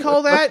know what they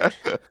call that?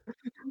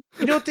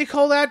 You know what they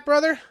call that,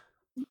 brother?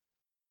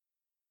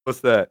 What's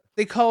that?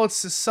 They call it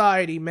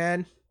society,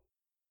 man.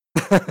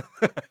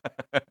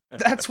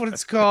 That's what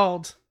it's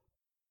called.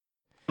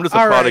 I'm just a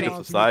product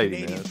of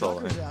society, man. That's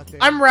all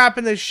I'm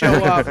wrapping this show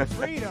up.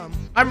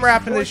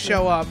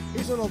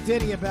 Here's a little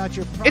ditty about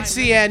your It's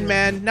the end,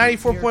 man.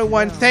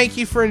 94.1. Thank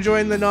you for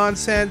enjoying the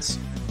nonsense.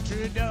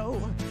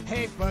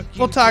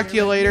 We'll talk to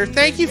you later.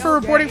 Thank you for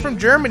reporting from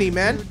Germany,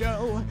 man.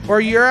 Or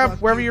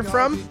Europe, wherever you're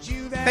from.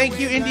 Thank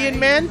you, Indian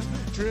man.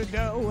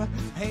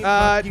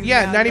 Yeah,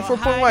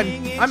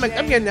 94.1. I'm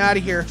getting out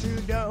of here.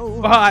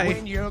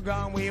 Bye.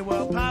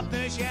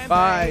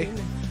 Bye.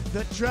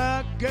 The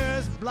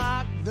truckers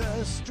blocked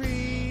the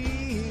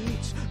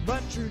streets,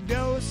 but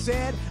Trudeau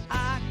said,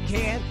 I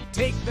can't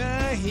take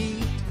the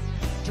heat.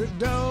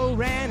 Trudeau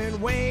ran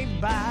and waved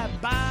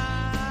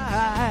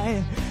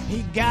bye-bye.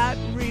 He got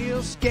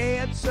real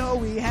scared, so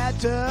we had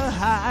to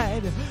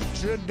hide.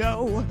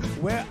 Trudeau,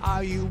 where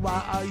are you?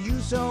 Why are you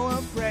so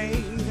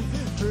afraid?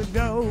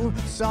 Trudeau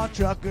saw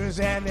truckers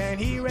and then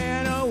he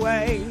ran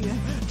away.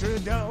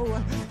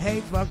 Trudeau, hey,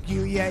 fuck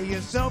you, yeah,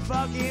 you're so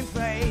fucking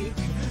fake.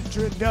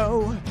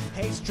 Trudeau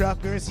hates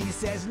truckers, he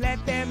says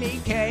let them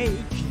eat cake.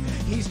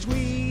 He's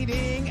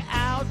tweeting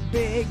out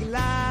big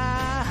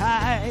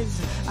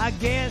lies. I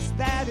guess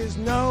that is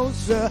no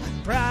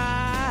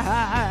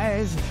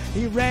surprise.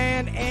 He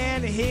ran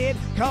and hid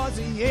cause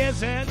he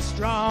isn't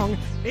strong.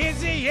 Is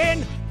he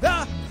in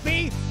the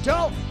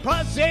fetal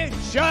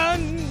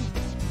position?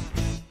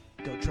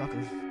 Go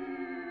truckers.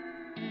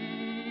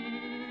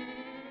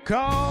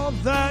 Call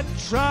the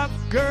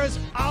truckers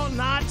all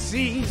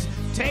Nazis.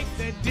 Take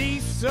the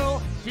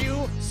diesel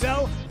fuel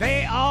so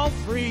they all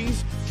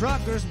freeze.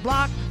 Truckers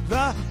block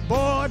the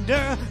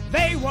border,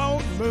 they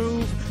won't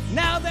move.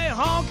 Now they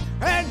honk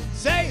and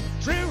say,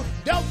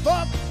 Trudeau,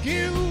 fuck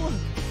you.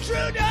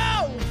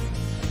 Trudeau,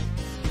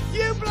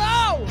 you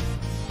blow.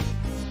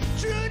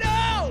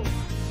 Trudeau,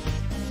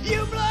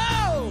 you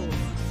blow.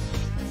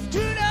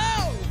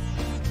 Trudeau,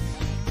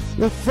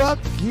 well, fuck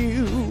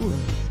you.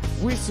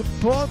 We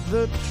support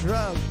the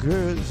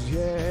truckers,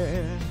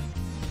 yeah.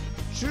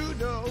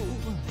 Trudeau.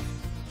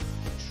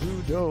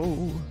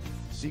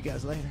 See you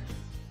guys later.